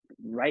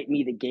 write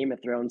me the Game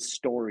of Thrones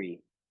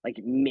story, like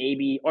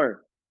maybe,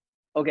 or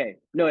okay,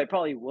 no, it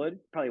probably would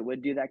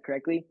do that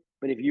correctly.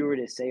 But if you were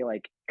to say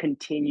like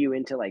continue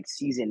into like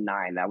season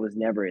 9, that was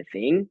never a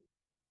thing.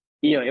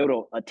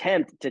 It'll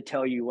attempt to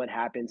tell you what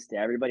happens to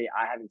everybody.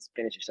 I haven't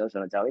finished the show, so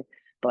don't tell me.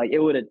 But like it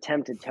would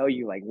attempt to tell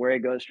you like where it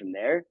goes from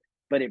there.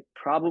 But it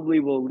probably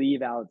will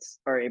leave out,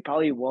 or it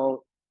probably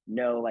won't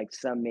know like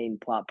some main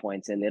plot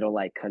points, and it'll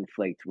like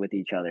conflict with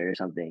each other or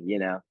something.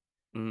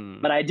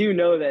 Mm, But I do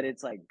know that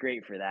it's like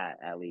great for that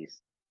at least.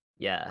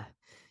 yeah.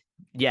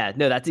 Yeah,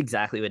 no, that's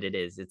exactly what it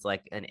is. It's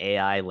like an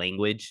AI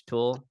language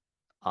tool,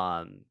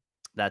 um,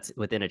 that's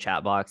within a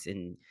chat box,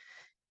 and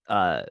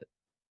uh,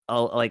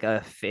 like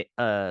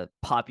a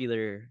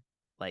popular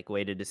like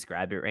way to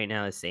describe it right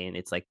now is saying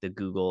it's like the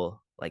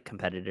Google like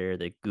competitor,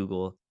 the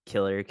Google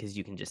killer, because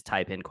you can just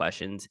type in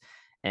questions,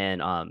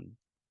 and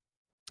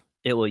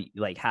it will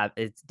like have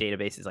its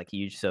database is like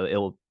huge, so it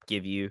will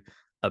give you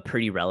a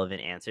pretty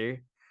relevant answer,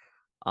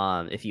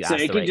 if you So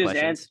ask it the can right just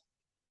answer. questions.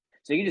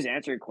 So you can just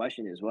answer a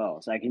question as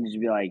well. So I can just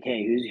be like,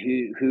 "Hey,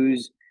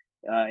 who's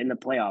in the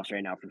playoffs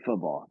right now for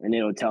football?" And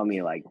it'll tell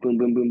me like, "Boom,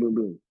 boom, boom, boom,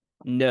 boom."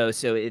 No,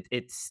 so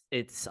it's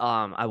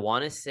I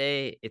want to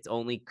say it's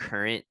only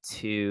current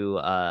to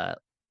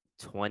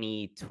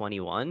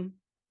 2021.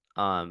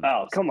 Um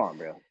Oh, come on,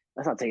 bro.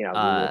 That's not taking out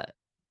uh Google.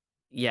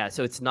 yeah,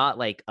 so it's not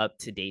like up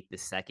to date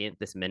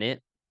this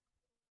minute.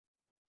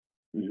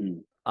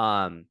 Mm-hmm.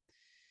 Um It's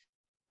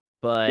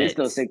but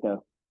still sick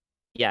though.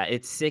 yeah,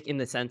 it's sick in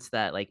the sense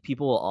that like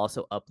people will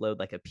also upload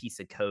like a piece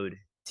of code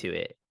to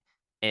it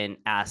and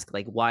ask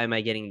like, why am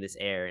I getting this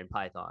error in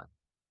Python?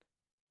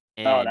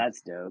 Oh, And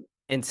that's dope.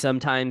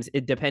 sometimes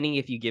it, depending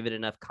if you give it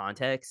enough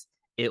context,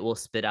 it will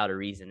spit out a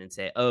reason and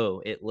say,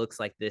 oh, it looks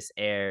like this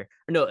error,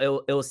 or no,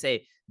 it will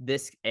say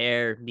this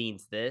error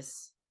means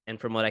this, and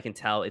from what I can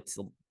tell, it's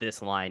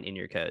this line in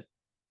your code.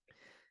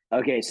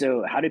 Okay,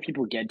 so how do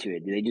people get to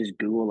it? Do they just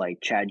Google like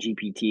Chat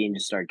GPT and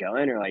just start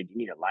going, or like do you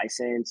need a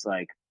license?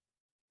 Like,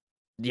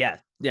 Yeah,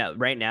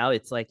 right now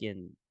it's like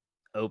in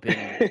open,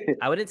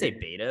 I wouldn't say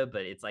beta,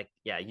 but it's like,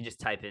 yeah, you just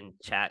type in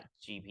Chat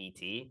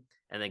GPT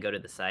and then go to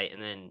the site,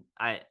 and then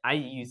I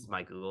use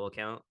my Google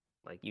account.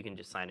 Like you can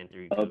just sign in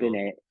through Open Google.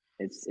 A,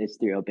 it's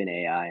through Open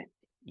AI.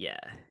 Yeah,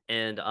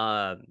 and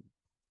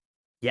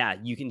yeah,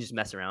 you can just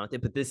mess around with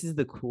it. But this is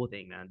the cool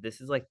thing, man.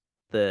 This is like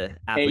the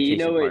Hey, you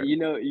know application what? part.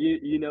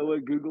 You know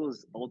what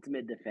Google's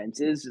ultimate defense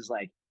is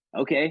like,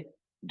 okay,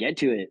 get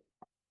to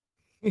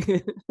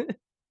it.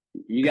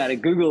 You got to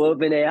Google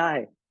Open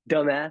AI,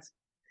 dumbass.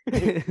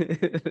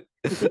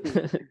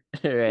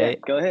 Yeah,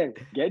 Right? go ahead,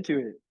 get to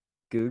it.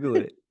 Google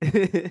it.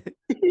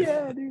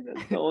 Yeah, dude,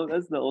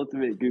 that's the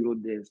ultimate Google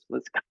diss.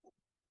 Let's go.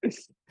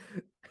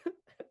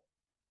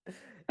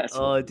 That's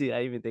Oh, funny. dude, I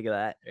didn't even think of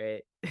that.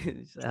 Right?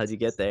 How'd you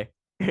get there?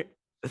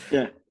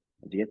 Yeah,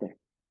 how'd you get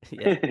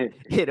Yeah, there?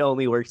 it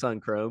only works on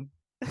Chrome.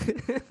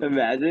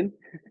 Imagine.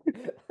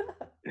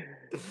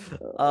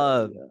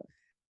 um. Yeah.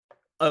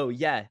 Oh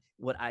yeah,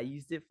 what I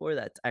used it for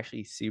that's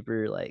actually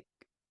super like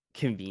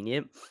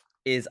convenient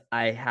is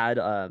I had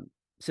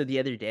so the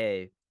other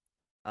day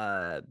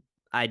uh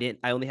I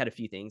only had a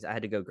few things. I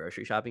had to go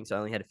grocery shopping, so I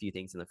only had a few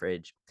things in the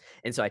fridge.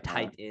 And so I Uh,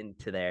 typed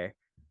into there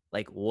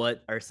like,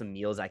 what are some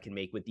meals I can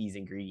make with these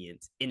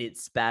ingredients? And it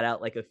spat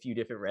out like a few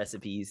different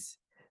recipes,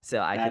 so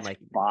I can that's like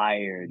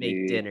fire, make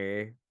dude.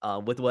 dinner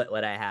with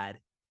what I had.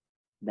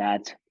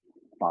 That's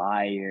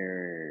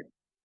fire.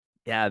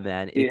 Yeah,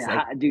 man. Dude, It's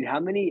like how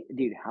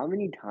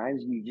many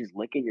times you just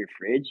look in your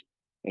fridge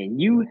and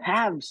you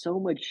have so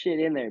much shit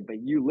in there,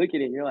 but you look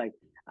at it and you're like,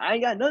 I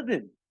ain't got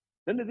nothing.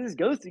 None of this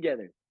goes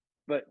together.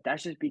 But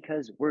that's just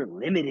because we're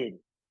limited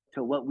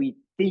to what we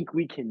think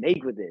we can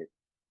make with it.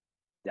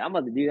 Yeah, I'm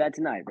about to do that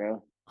tonight,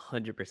 bro.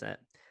 100%.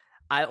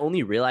 I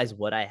only realize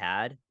what I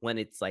had when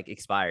it's like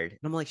expired. And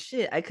I'm like,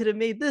 shit, I could have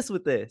made this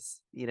with this,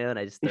 and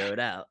I just throw it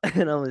out.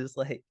 And I'm just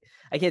like,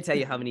 I can't tell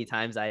you how many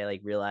times I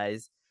like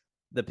realize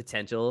the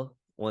potential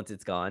once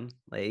it's gone.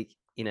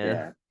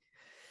 Yeah,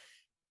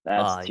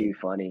 that's uh too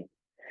funny.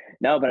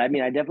 No, but I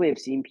mean, I definitely have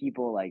seen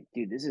people like,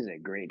 dude, this is a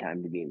great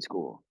time to be in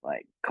school,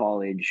 like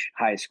college,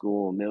 high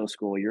school, middle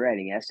school. You're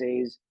writing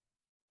essays.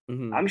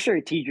 mhm. I'm sure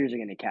teachers are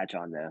going to catch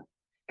on though,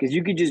 because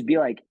you could just be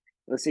like,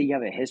 let's say you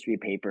have a history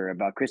paper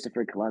about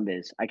Christopher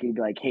Columbus. I can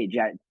be like, hey,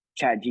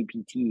 Chat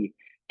GPT,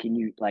 can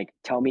you like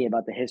tell me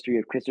about the history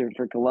of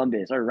Christopher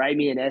Columbus, or write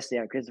me an essay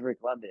on Christopher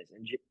Columbus?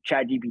 And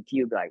Chat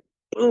GPT will be like,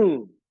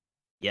 boom,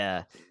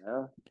 Yeah. you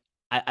know?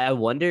 I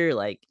wonder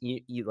like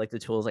you like the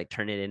tools like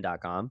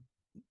turnitin.com.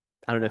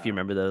 I don't know if you Uh,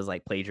 remember those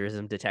like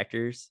plagiarism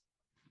detectors.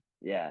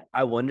 yeah.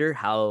 I wonder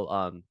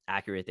how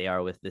accurate they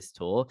are with this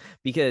tool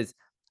because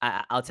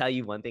I'll tell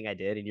you one thing I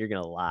did and you're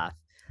gonna laugh.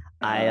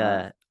 I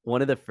Uh,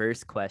 one of the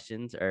first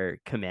questions or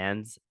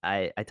commands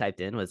I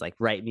typed in was like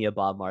write me a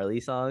Bob Marley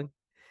song,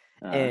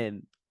 uh,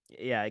 and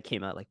yeah, it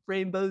came out like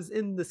rainbows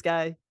in the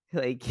sky.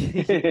 Like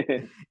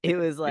it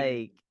was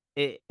like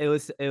it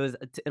was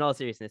in all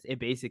seriousness, it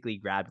basically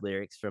grabbed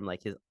lyrics from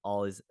like his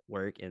all his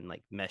work and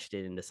like meshed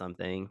it into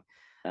something,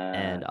 uh,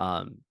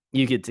 and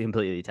you could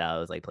completely tell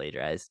it was like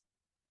plagiarized.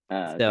 So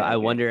okay, I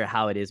okay. wonder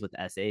how it is with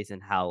essays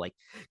and how like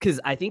because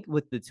I think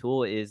with the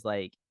tool is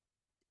like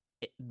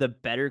the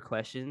better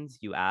questions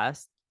you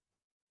ask,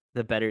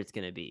 the better it's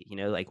gonna be.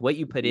 Like what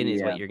you put in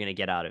is what Yeah. you're gonna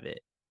get out of it.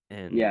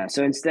 And Yeah,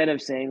 so instead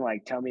of saying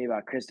like, "Tell me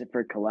about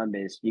Christopher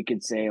Columbus," you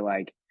could say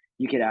like,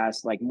 you could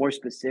ask like more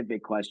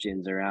specific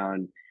questions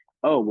around,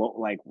 oh, well,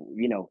 like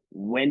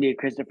when did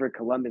Christopher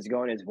Columbus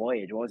go on his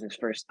voyage? What was his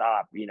first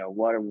stop? mhm,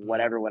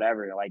 Whatever.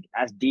 Like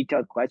ask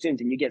detailed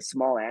questions, and you get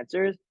small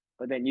answers,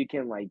 but then you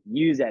can like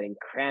use that and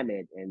cram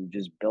it and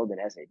just build an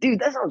essay. Dude,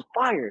 that sounds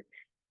fire.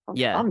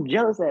 yeah. I'm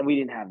jealous that we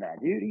didn't have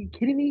that, dude. Are you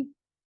kidding me?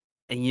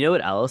 And you know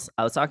what else?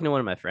 I was talking to one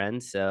of my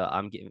friends, so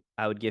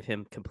I would give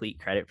him complete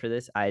credit for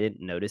this. I didn't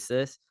notice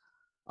this.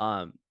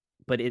 Um,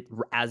 but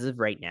as of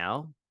right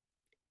now,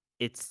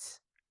 it's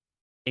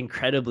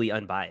incredibly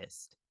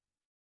unbiased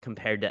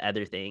compared to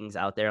other things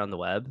out there on the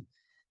web.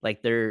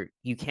 Like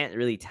you can't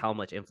really tell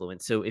much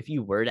influence. So if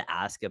you were to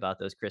ask about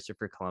those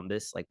Christopher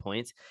Columbus like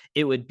points,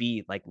 it would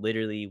be like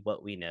literally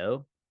what we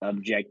know.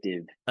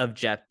 Objective.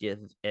 Objective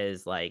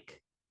is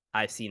like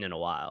I've seen in a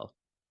while.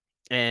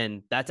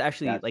 And that's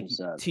actually That's like what's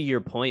up. to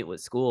your point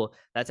with school,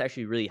 that's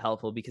actually really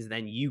helpful because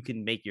then you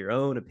can make your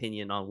own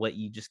opinion on what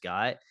you just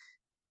got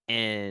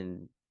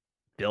and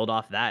build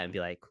off that and be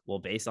like, well,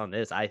 based on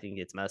this, I think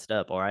it's messed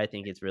up or I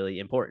think it's really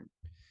important.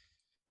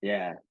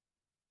 Yeah,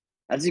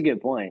 that's a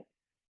good point.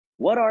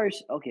 What are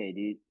okay,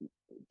 dude?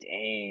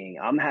 Dang,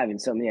 I'm having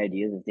so many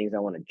ideas and things I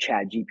want to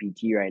chat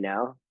GPT right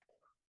now.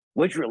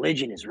 Which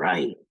religion is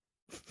right?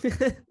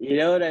 You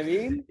know what I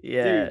mean,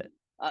 Yeah. dude?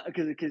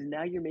 Because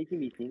now you're making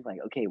me think like,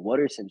 okay, what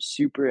are some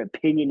super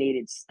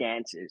opinionated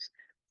stances?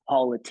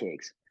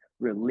 Politics,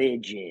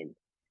 religion,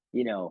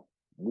 you know,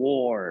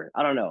 war.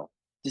 I don't know.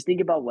 Just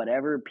think about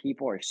whatever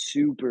people are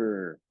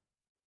super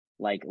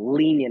like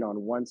lenient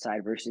on one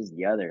side versus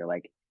the other.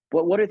 Like,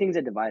 what are things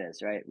that divide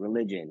us, right?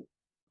 Religion,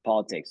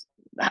 politics.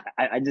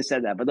 I just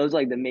said that, but those are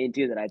like the main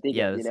two that I think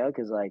of, Yes.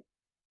 because like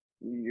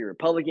you're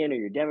Republican or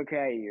you're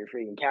Democrat, or you're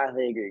freaking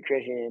Catholic or you're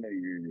Christian or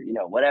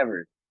you're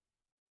whatever.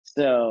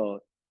 So,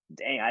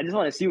 dang, I just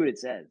want to see what it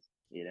says.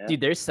 You know?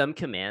 Dude, there's some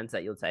commands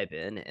that you'll type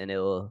in and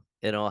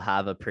it'll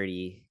have a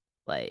pretty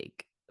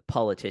like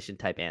politician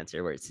type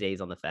answer where it stays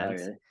on the Oh,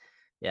 fence. really?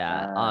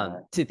 Yeah.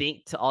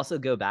 To also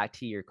go back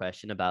to your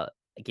question about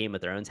Game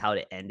of Thrones, how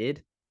it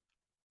ended.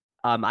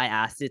 I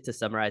asked it to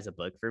summarize a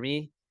book for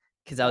me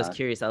because I was uh,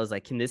 curious. I was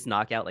like, can this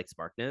knock out like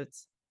Spark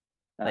Notes?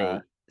 uh,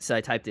 Like, so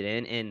I typed it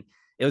in and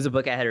it was a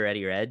book I had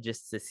already read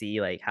just to see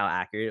like how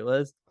accurate it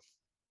was.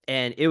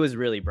 And it was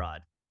really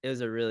broad. It was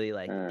a really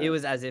like it uh,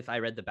 was as if I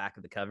read the back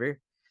of the cover.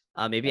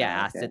 Maybe I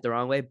asked okay. it the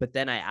wrong way, but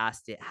then I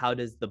asked it, how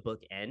does the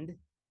book end?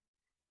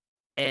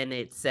 And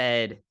it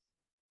said,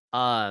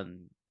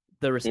 um,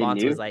 the It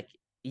response was knew. like,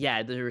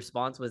 yeah, the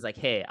response was like,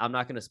 hey, I'm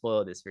not gonna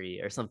spoil this for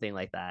you, or something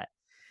like that.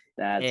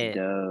 That's And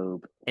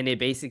dope. and it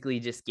basically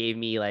just gave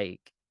me like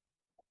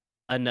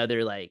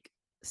another like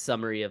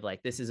summary of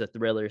like this is a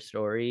thriller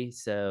story,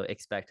 so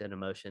expect an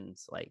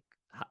emotions like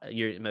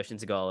your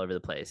emotions to go all over the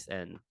place.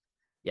 And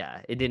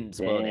yeah, it didn't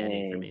spoil the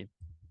ending for Dang, me.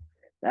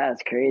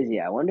 that's crazy.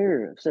 I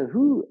wonder. So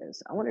who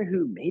is? I wonder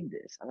who made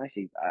this. I'm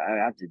actually. I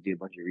have to do a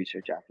bunch of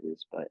research after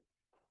this, but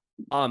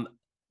Um,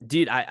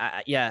 dude,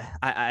 yeah,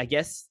 I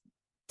guess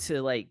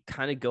to like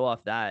kind of go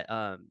off that,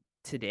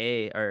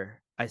 today or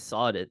I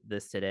saw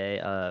this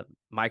today.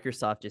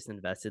 Microsoft just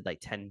invested like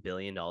 $10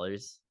 billion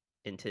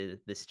into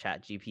this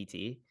Chat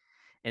GPT.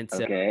 And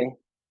so Okay.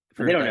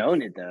 But they for don't like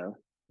own it though.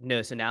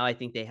 no, so now I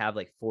think they have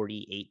like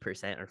 48%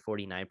 or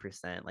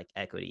 49% like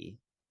equity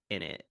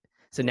in it.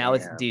 So now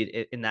it's Damn. dude,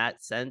 in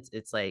that sense,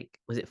 it's like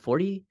was it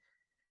 40?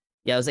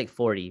 Yeah, it was like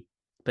 40.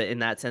 But in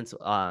that sense,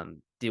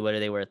 dude, what are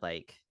they worth?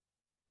 Like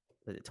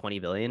was it 20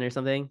 billion or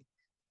something?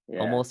 Yeah.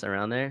 Almost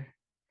around there.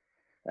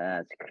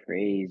 That's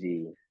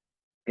crazy.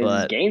 Because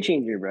it's But game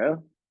changer,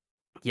 bro.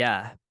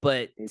 yeah,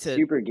 but It's to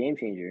super game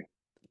changer.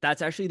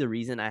 that's actually the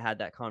reason I had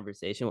that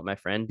conversation with my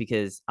friend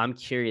because I'm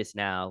curious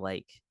now,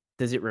 like,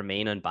 does it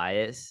remain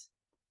unbiased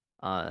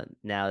now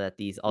that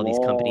these all these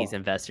companies, Well,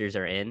 investors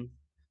are in?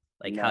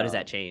 Like, how does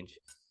that no. change?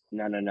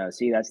 No.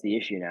 See, that's the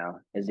issue now.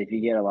 Is if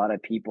you get a lot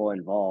of people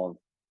involved,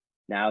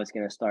 now it's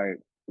gonna start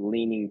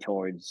leaning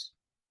towards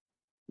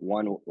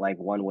one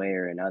way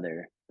or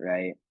another,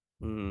 right?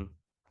 Mm,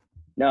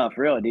 No,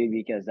 for real, dude,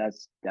 because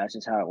that's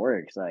just how it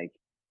works. Like,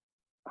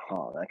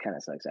 oh, that kind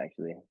of sucks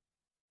actually.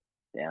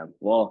 Damn.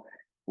 Well,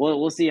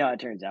 we'll see how it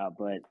turns out,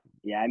 but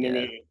yeah, I mean,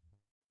 yeah,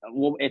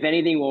 well, if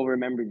anything, we'll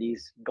remember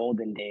these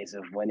golden days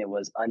of when it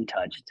was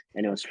untouched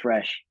and it was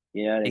fresh.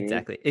 You know what I mean?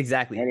 exactly,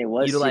 exactly. And it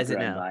was Utilize super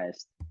it now.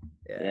 unbiased.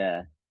 Yeah.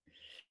 Yeah,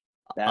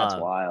 that's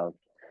Um, wild.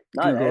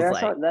 No, Google's that's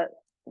like not that.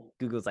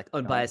 Google's like Uh,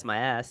 unbiased my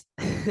ass.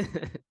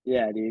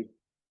 yeah, dude.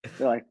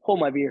 They're like, hold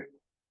my beer.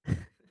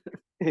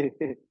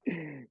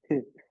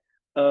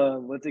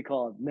 What's it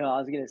called? No, I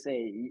was gonna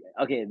say,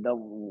 okay, the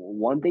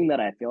one thing that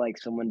I feel like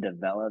someone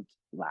developed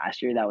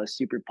last year that was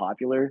super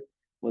popular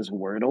was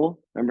Wordle.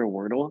 Remember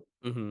Wordle?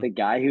 Hmm. The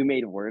guy who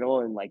made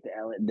Wordle and like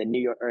the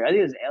New York, or I think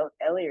it was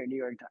LA or New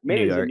York Times.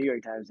 Maybe New it was the New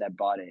York. York Times that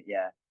bought it.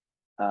 Yeah.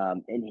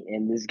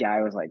 And this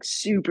guy was like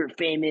super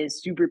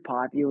famous, super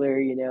popular,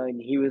 you know,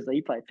 and he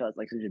probably felt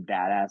like such a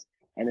badass.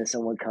 And then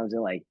someone comes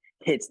and like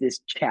hits this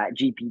Chat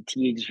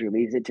GPT, just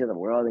releases it to the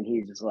world, and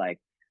he's just like,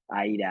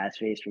 I eat ass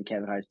face from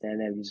Kevin Hart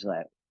stand up. He's just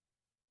like,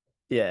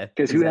 Yeah,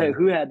 because exactly.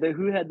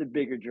 who had the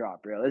bigger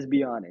drop, bro? Let's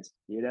be honest.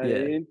 You know what I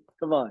Yeah. mean?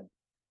 Come on.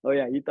 Oh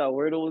yeah, you thought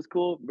Wordle was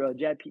cool, bro?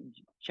 Chat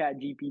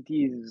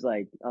GPT is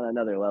like on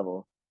another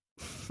level.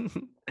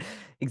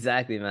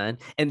 Exactly, man.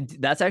 And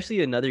that's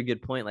actually another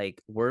good point.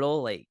 Like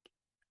Wordle, like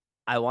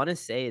I want to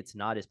say it's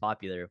not as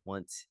popular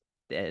once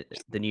the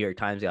New York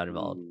Times got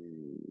involved.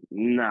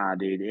 Nah,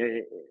 dude.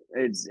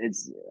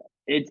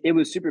 It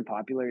was super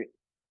popular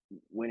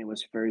when it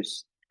was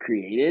first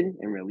created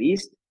and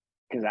released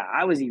because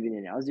I was even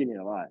in it. I was doing it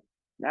a lot.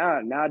 Now,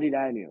 dude,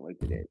 I don't even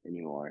look at it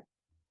anymore.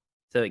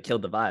 So it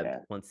killed the vibe Yeah,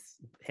 once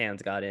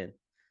hands got in.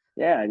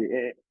 yeah,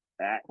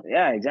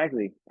 yeah,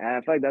 exactly. And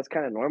I feel like that's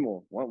kind of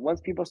normal. Once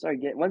people start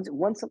getting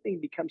once something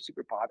becomes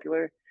super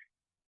popular,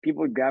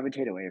 people would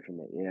gravitate away from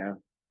it. You know,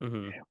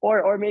 Hmm.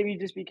 or maybe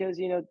just because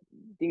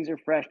things are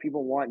fresh,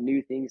 people want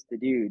new things to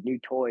do, new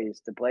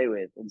toys to play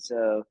with, and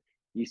so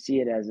you see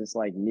it as this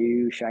like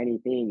new shiny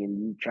thing, and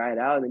you try it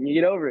out, and then you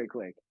get over it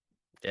quick.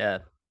 Yeah,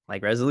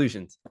 like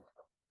resolutions.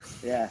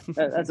 Yeah,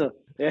 that's a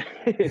yeah.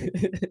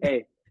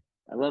 Hey,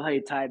 I love how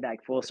you tie it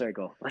back full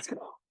circle. Let's go.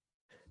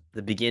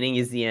 The beginning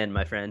is the end,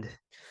 my friend.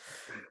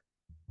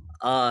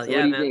 So, what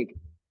Yeah, do you man. think?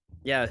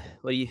 Yeah.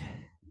 What do you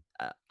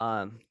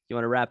you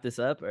want to wrap this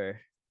up or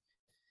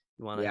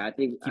you want to Yeah, I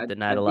think keep the I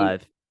night think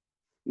alive?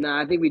 no,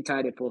 I think we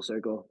tied it full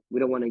circle. We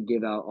don't want to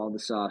give out all the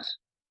sauce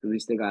because we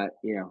still got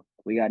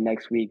we got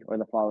next week or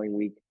the following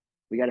week.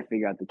 We got to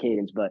figure out the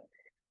cadence, but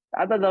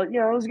I thought that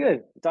it was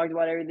good. We talked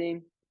about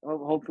everything.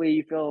 Hopefully,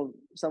 you feel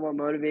somewhat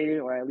motivated,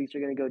 or at least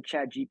you're gonna go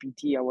chat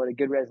GPT on what a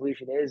good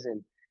resolution is,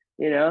 and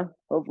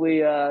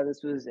hopefully,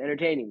 this was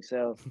entertaining.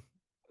 So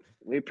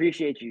we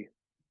appreciate you.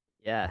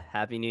 Yeah,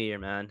 happy new year,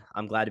 man.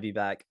 I'm glad to be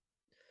back.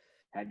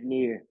 Happy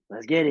New Year.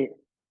 Let's get it.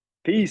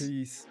 Peace.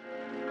 Peace.